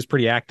pass. Well, he was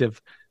pretty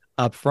active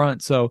up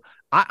front. So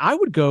I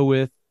would go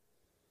with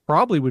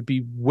probably would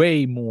be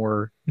way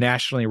more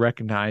nationally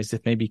recognized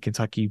if maybe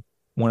Kentucky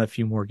won a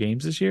few more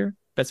games this year.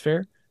 That's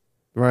fair.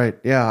 Right.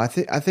 Yeah. I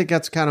think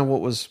that's kind of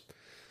what was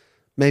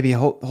maybe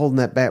holding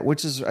that back,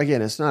 which is,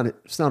 again, it's not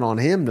on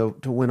him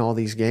to win all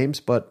these games,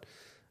 but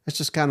it's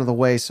just kind of the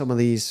way some of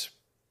these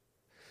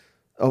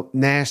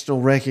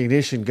national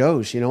recognition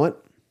goes. You know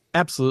what?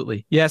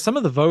 Absolutely. Yeah. Some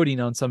of the voting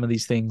on some of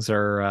these things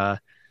are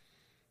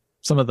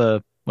some of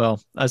the,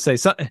 well, I'd say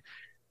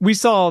we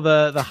saw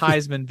the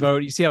Heisman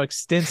vote. You see how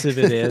extensive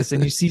it is,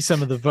 and you see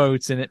some of the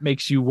votes, and it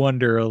makes you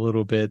wonder a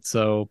little bit.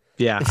 So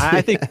yeah,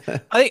 I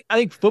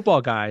think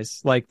football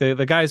guys, like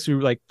the guys who,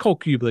 like Cole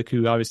Kublik,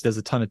 who obviously does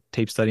a ton of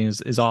tape studying,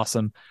 is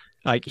awesome.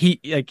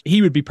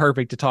 He would be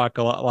perfect to talk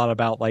a lot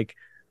about like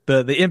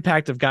the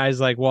impact of guys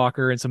like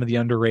Walker and some of the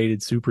underrated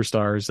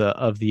superstars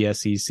of the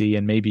SEC,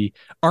 and maybe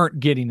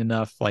aren't getting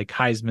enough like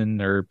Heisman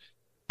or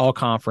All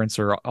Conference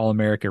or All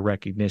America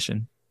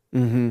recognition.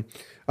 Mm-hmm.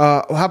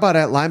 How about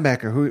at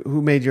linebacker?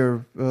 Who made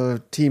your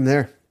team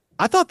there?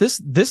 I thought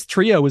this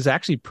trio was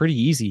actually pretty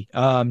easy.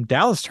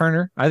 Dallas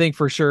Turner, I think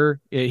for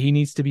sure he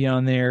needs to be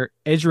on there.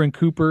 Edgerrin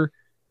Cooper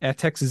at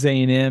Texas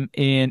A&M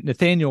and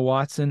Nathaniel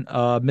Watson,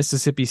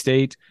 Mississippi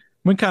State.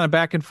 Went kind of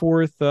back and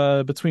forth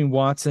between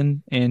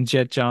Watson and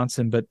Jet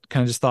Johnson, but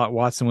kind of just thought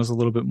Watson was a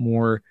little bit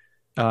more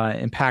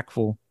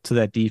impactful to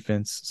that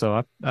defense.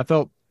 So I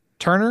felt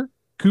Turner,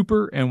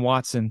 Cooper, and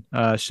Watson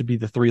should be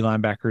the three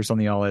linebackers on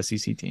the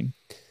All-SEC team.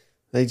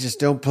 They just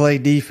don't play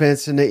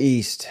defense in the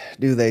East,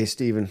 do they,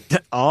 Steven?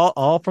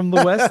 All from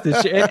the West.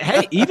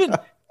 Hey, even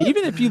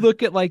if you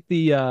look at like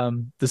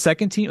the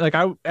second team, like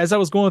as I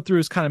was going through,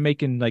 is kind of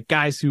making like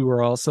guys who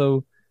are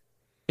also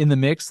in the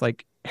mix,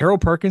 like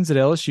Harold Perkins at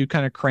LSU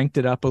kind of cranked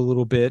it up a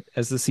little bit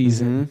as the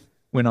season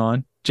went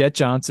on. Jet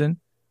Johnson,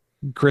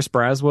 Chris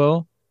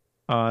Braswell.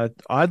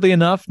 Oddly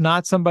enough,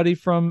 not somebody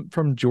from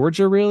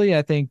Georgia, really.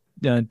 I think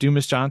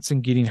Dumas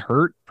Johnson getting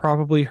hurt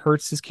probably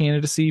hurts his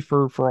candidacy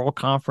for all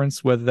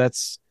conference, whether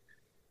that's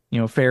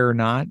fair or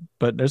not.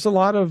 But there's a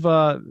lot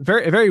of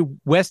very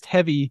West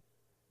heavy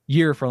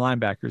year for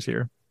linebackers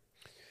here.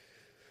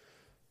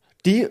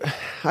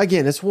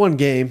 Again, it's one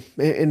game,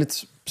 and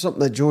it's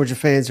something that Georgia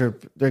fans they're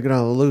going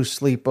to lose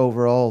sleep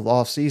over all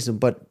off season.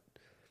 But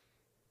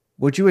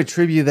would you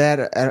attribute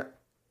that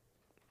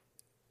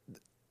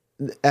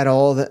at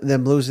all,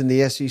 them losing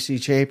the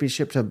SEC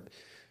championship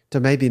to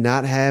maybe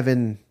not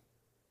having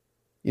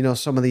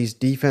some of these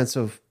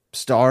defensive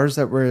stars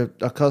that we're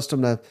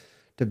accustomed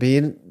to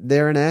being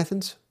there in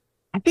Athens?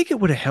 I think it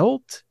would have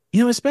helped,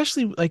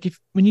 especially like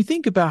when you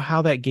think about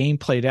how that game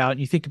played out,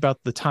 and you think about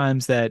the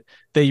times that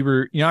they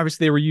were,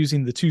 obviously they were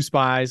using the two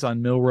spies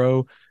on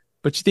Milroe,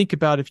 but you think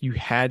about if you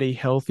had a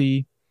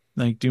healthy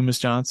like Dumas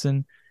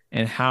Johnson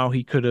and how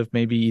he could have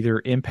maybe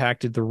either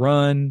impacted the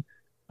run,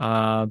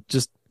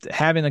 just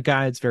having a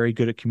guy that's very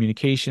good at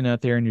communication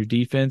out there in your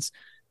defense,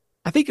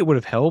 I think it would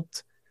have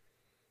helped.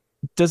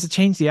 Does it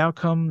change the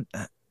outcome?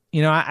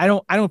 I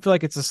don't feel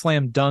like it's a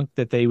slam dunk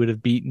that they would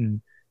have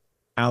beaten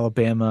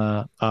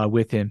Alabama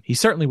with him. He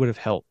certainly would have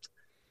helped.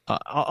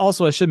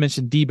 Also, I should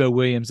mention Debo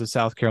Williams of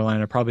South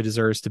Carolina probably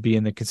deserves to be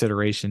in the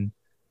consideration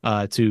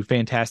to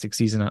fantastic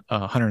season,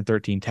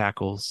 113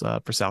 tackles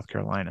for South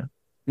Carolina.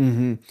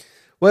 Mm-hmm.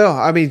 Well,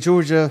 I mean,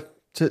 Georgia,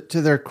 to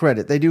their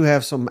credit, they do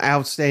have some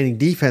outstanding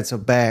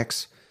defensive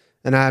backs,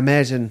 and I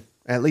imagine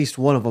at least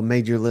one of them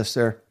made your list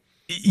there.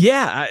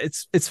 Yeah,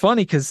 it's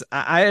funny because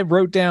I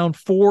wrote down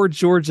 4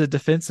 Georgia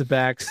defensive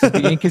backs to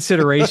be in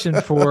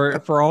consideration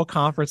for all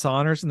conference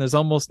honors, and there's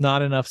almost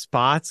not enough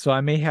spots, so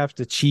I may have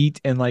to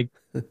cheat and like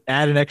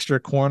add an extra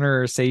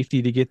corner or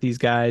safety to get these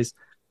guys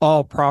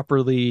all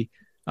properly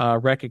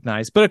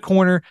recognized. But a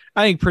corner,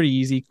 I think pretty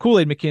easy.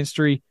 Kool-Aid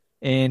McKinstry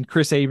and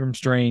Chris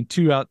Abrams-Drain,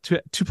 two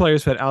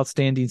players who had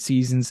outstanding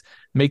seasons,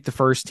 make the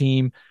first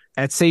team.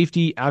 At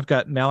safety, I've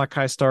got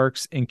Malachi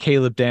Starks and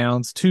Caleb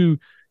Downs, 2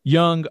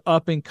 young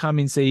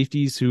up-and-coming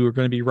safeties who are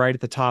going to be right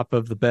at the top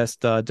of the best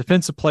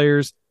defensive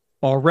players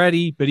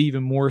already, but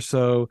even more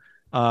so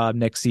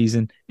next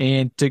season.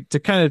 And to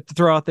kind of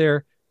throw out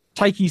there,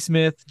 Tyke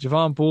Smith,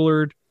 Javon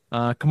Bullard,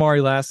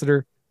 Kamari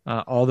Lassiter,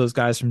 all those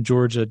guys from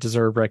Georgia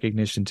deserve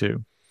recognition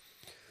too.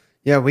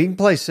 Yeah, we can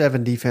play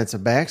 7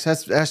 defensive backs.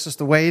 That's just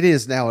the way it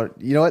is now.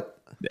 You know what?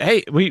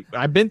 Hey,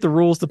 I bent the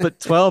rules to put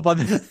 12 on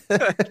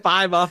the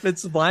 5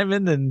 offensive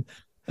linemen and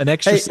an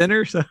extra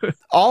center. So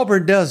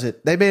Auburn does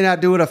it. They may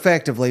not do it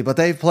effectively, but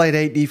they've played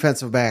 8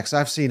 defensive backs.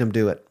 I've seen them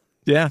do it.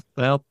 Yeah,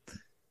 well,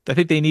 I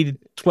think they needed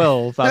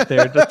 12 out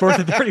there for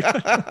the 30.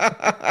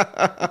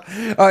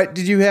 All right,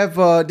 did you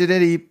have did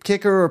any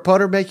kicker or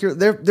punter make your?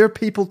 They're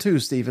people too,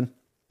 Steven.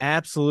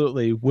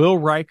 Absolutely. Will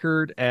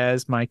Reichard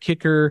as my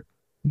kicker,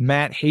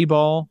 Matt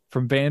Hayball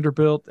from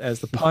Vanderbilt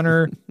as the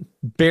punter,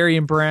 Barry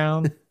and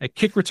Brown at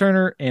kick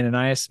returner, and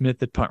Anais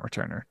Smith at punt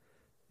returner.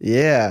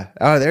 Yeah.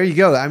 Oh, there you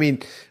go. I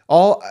mean,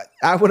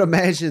 I would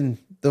imagine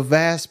the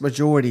vast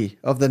majority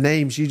of the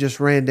names you just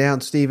ran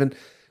down, Steven,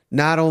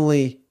 not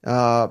only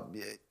do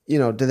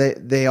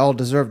they all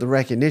deserve the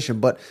recognition,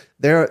 but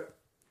they're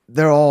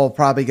all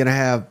probably going to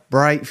have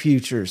bright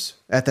futures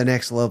at the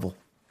next level.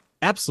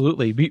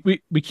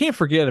 Absolutely. We can't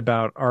forget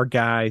about our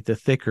guy, the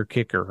thicker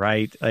kicker,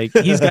 right? Like,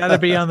 he's got to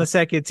be on the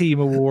second team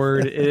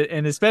award,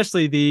 and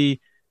especially the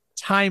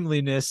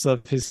timeliness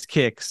of his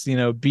kicks,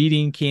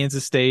 beating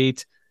Kansas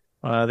State,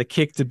 the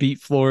kick to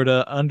beat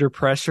Florida under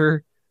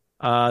pressure.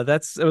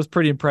 It was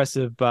pretty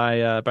impressive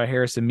by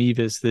Harrison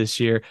Mevis this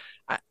year.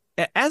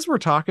 As we're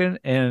talking,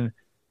 and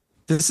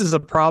this is a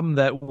problem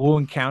that we'll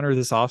encounter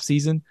this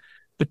offseason,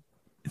 but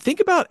think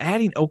about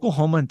adding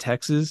Oklahoma and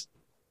Texas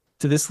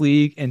to this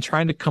league and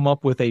trying to come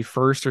up with a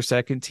first or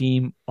second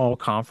team all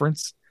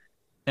conference.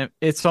 And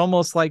it's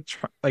almost like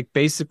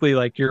basically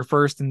like your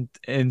first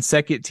and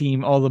second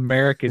team all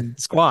American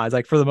squads.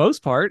 Like, for the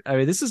most part, I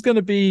mean, this is going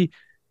to be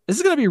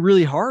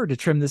really hard to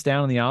trim this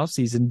down in the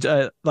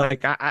offseason.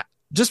 I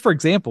just for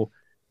example,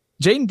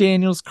 Jaden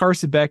Daniels,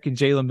 Carson Beck, and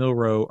Jalen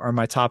Milroe are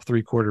my top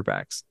 3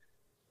 quarterbacks.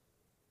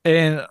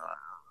 And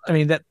I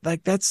mean,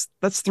 that's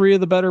 3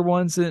 of the better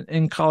ones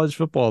in college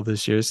football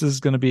this year. This is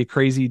going to be a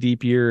crazy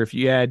deep year. If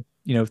you add,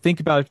 think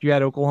about if you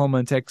had Oklahoma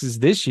and Texas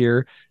this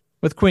year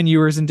with Quinn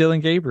Ewers and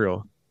Dylan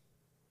Gabriel.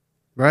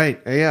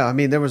 Right. Yeah. I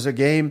mean, there was a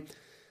game,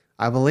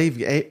 I believe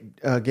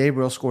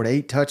Gabriel scored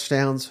 8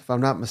 touchdowns, if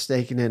I'm not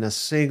mistaken, in a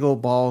single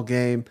ball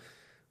game.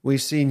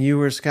 We've seen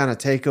Ewers kind of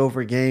take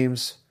over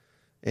games,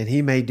 and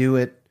he may do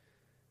it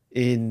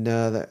in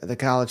the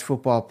college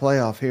football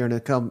playoff here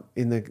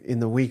in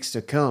the weeks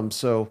to come.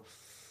 So,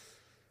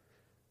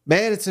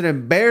 man, it's an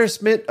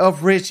embarrassment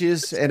of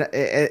riches and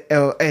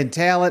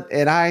talent,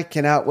 and I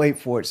cannot wait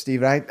for it,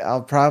 Steve.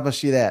 I'll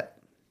promise you that.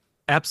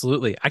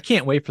 Absolutely. I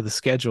can't wait for the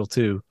schedule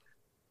too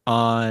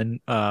on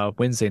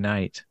Wednesday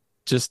night,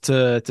 just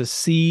to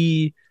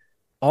see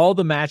all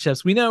the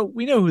matchups. We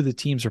know who the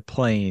teams are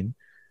playing,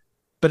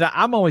 but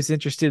I'm always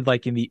interested,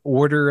 like, in the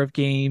order of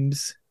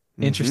games.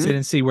 Interested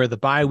in see where the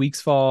bye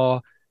weeks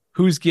fall,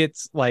 who's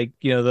gets, like,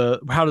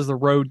 how does the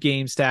road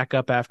game stack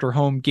up after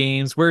home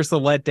games? Where's the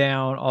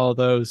letdown? All of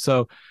those.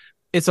 So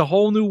it's a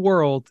whole new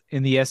world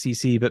in the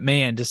SEC, but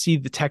man, to see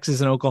the Texas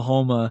and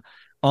Oklahoma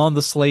on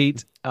the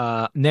slate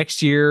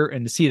next year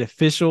and to see it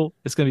official,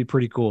 it's going to be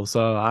pretty cool.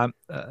 So I'm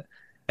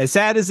as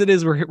sad as it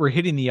is, we're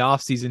hitting the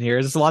off season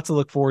here. There's a lot to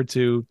look forward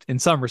to in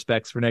some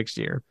respects for next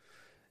year.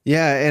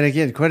 Yeah. And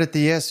again, credit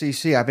the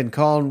SEC. I've been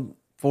calling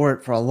for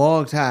it for a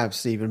long time,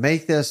 Stephen.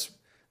 Make this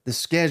the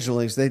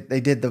schedulings. They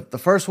did the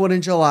first one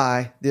in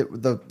July,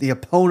 the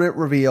opponent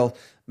reveal.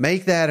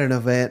 Make that an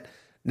event.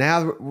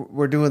 Now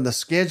we're doing the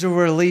schedule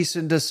release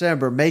in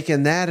December,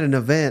 making that an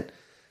event.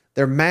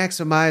 They're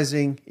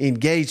maximizing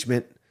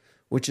engagement,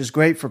 which is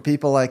great for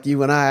people like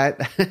you and I.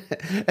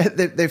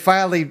 They're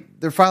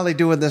finally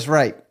doing this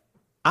right.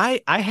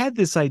 I had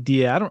this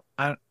idea.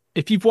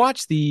 If you've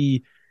watched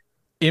the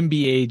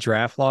NBA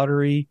draft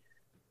lottery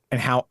and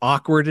how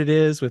awkward it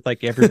is with,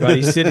 like,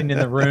 everybody sitting in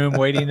the room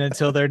waiting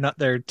until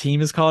their team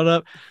is called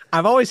up.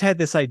 I've always had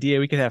this idea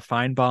we could have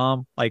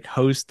Feinbaum, like,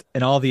 host,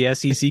 and all the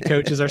SEC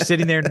coaches are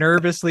sitting there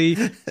nervously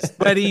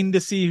sweating to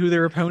see who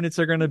their opponents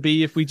are going to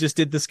be. If we just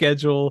did the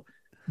schedule,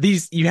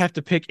 you have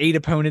to pick 8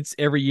 opponents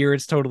every year.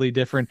 It's totally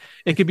different.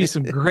 It could be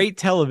some great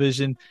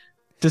television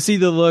to see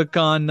the look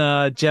on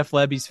Jeff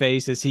Lebby's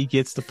face as he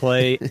gets to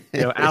play,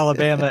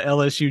 Alabama,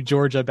 LSU,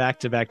 Georgia,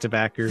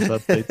 back-to-backers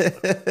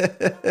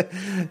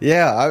updates.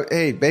 Yeah.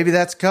 Hey, maybe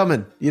that's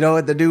coming,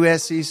 at the new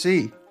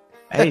SEC.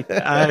 Hey,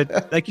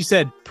 like you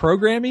said,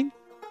 programming,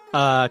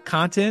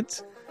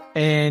 content,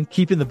 and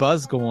keeping the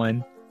buzz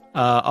going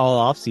all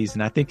off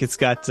season. I think it's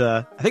got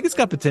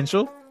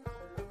potential.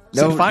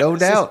 No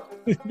doubt.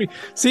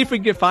 See if we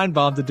can get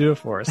Feinbaum to do it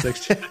for us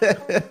next year.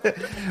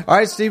 All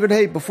right, Stephen.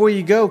 Hey, before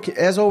you go,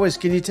 as always,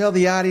 can you tell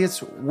the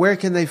audience where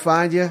can they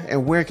find you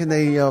and where can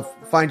they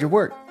find your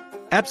work?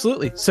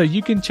 Absolutely. So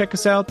you can check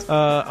us out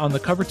on the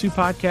Cover 2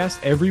 podcast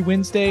every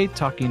Wednesday,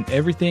 talking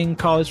everything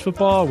college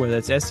football,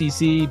 whether that's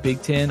SEC, Big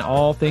Ten,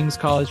 all things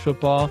college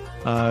football.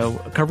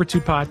 Cover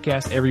 2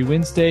 podcast every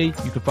Wednesday.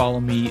 You can follow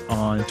me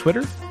on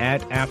Twitter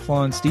at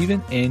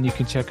AthlonSteven, and you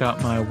can check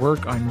out my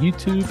work on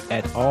YouTube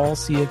at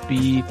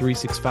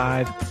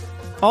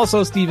AllCFB365.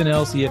 Also, Stephen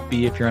L.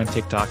 CFB if you're on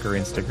TikTok or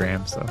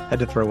Instagram. So had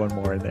to throw one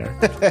more in there.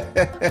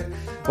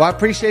 Well, I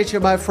appreciate you,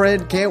 my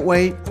friend. Can't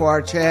wait for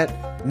our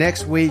chat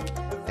next week.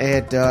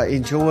 And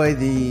enjoy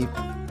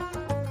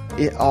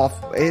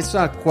it's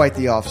not quite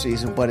the off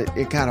season, but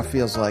it kind of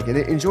feels like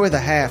it. Enjoy the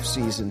half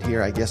season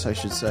here, I guess I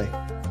should say.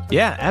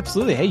 Yeah,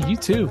 absolutely. Hey, you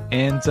too.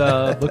 And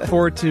look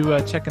forward to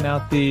checking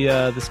out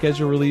the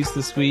schedule release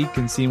this week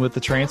and seeing what the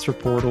transfer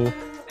portal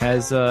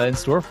has in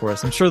store for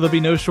us. I'm sure there'll be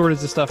no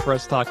shortage of stuff for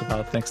us to talk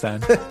about next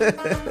time.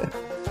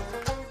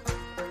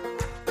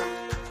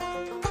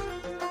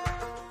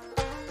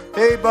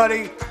 Hey,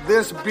 buddy,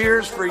 this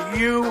beer's for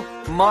you,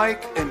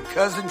 Mike, and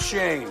Cousin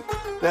Shane.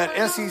 That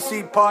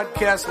SEC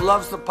podcast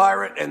loves the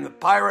Pirate, and the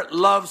Pirate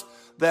loves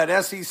that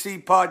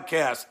SEC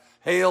podcast.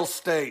 Hail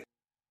State.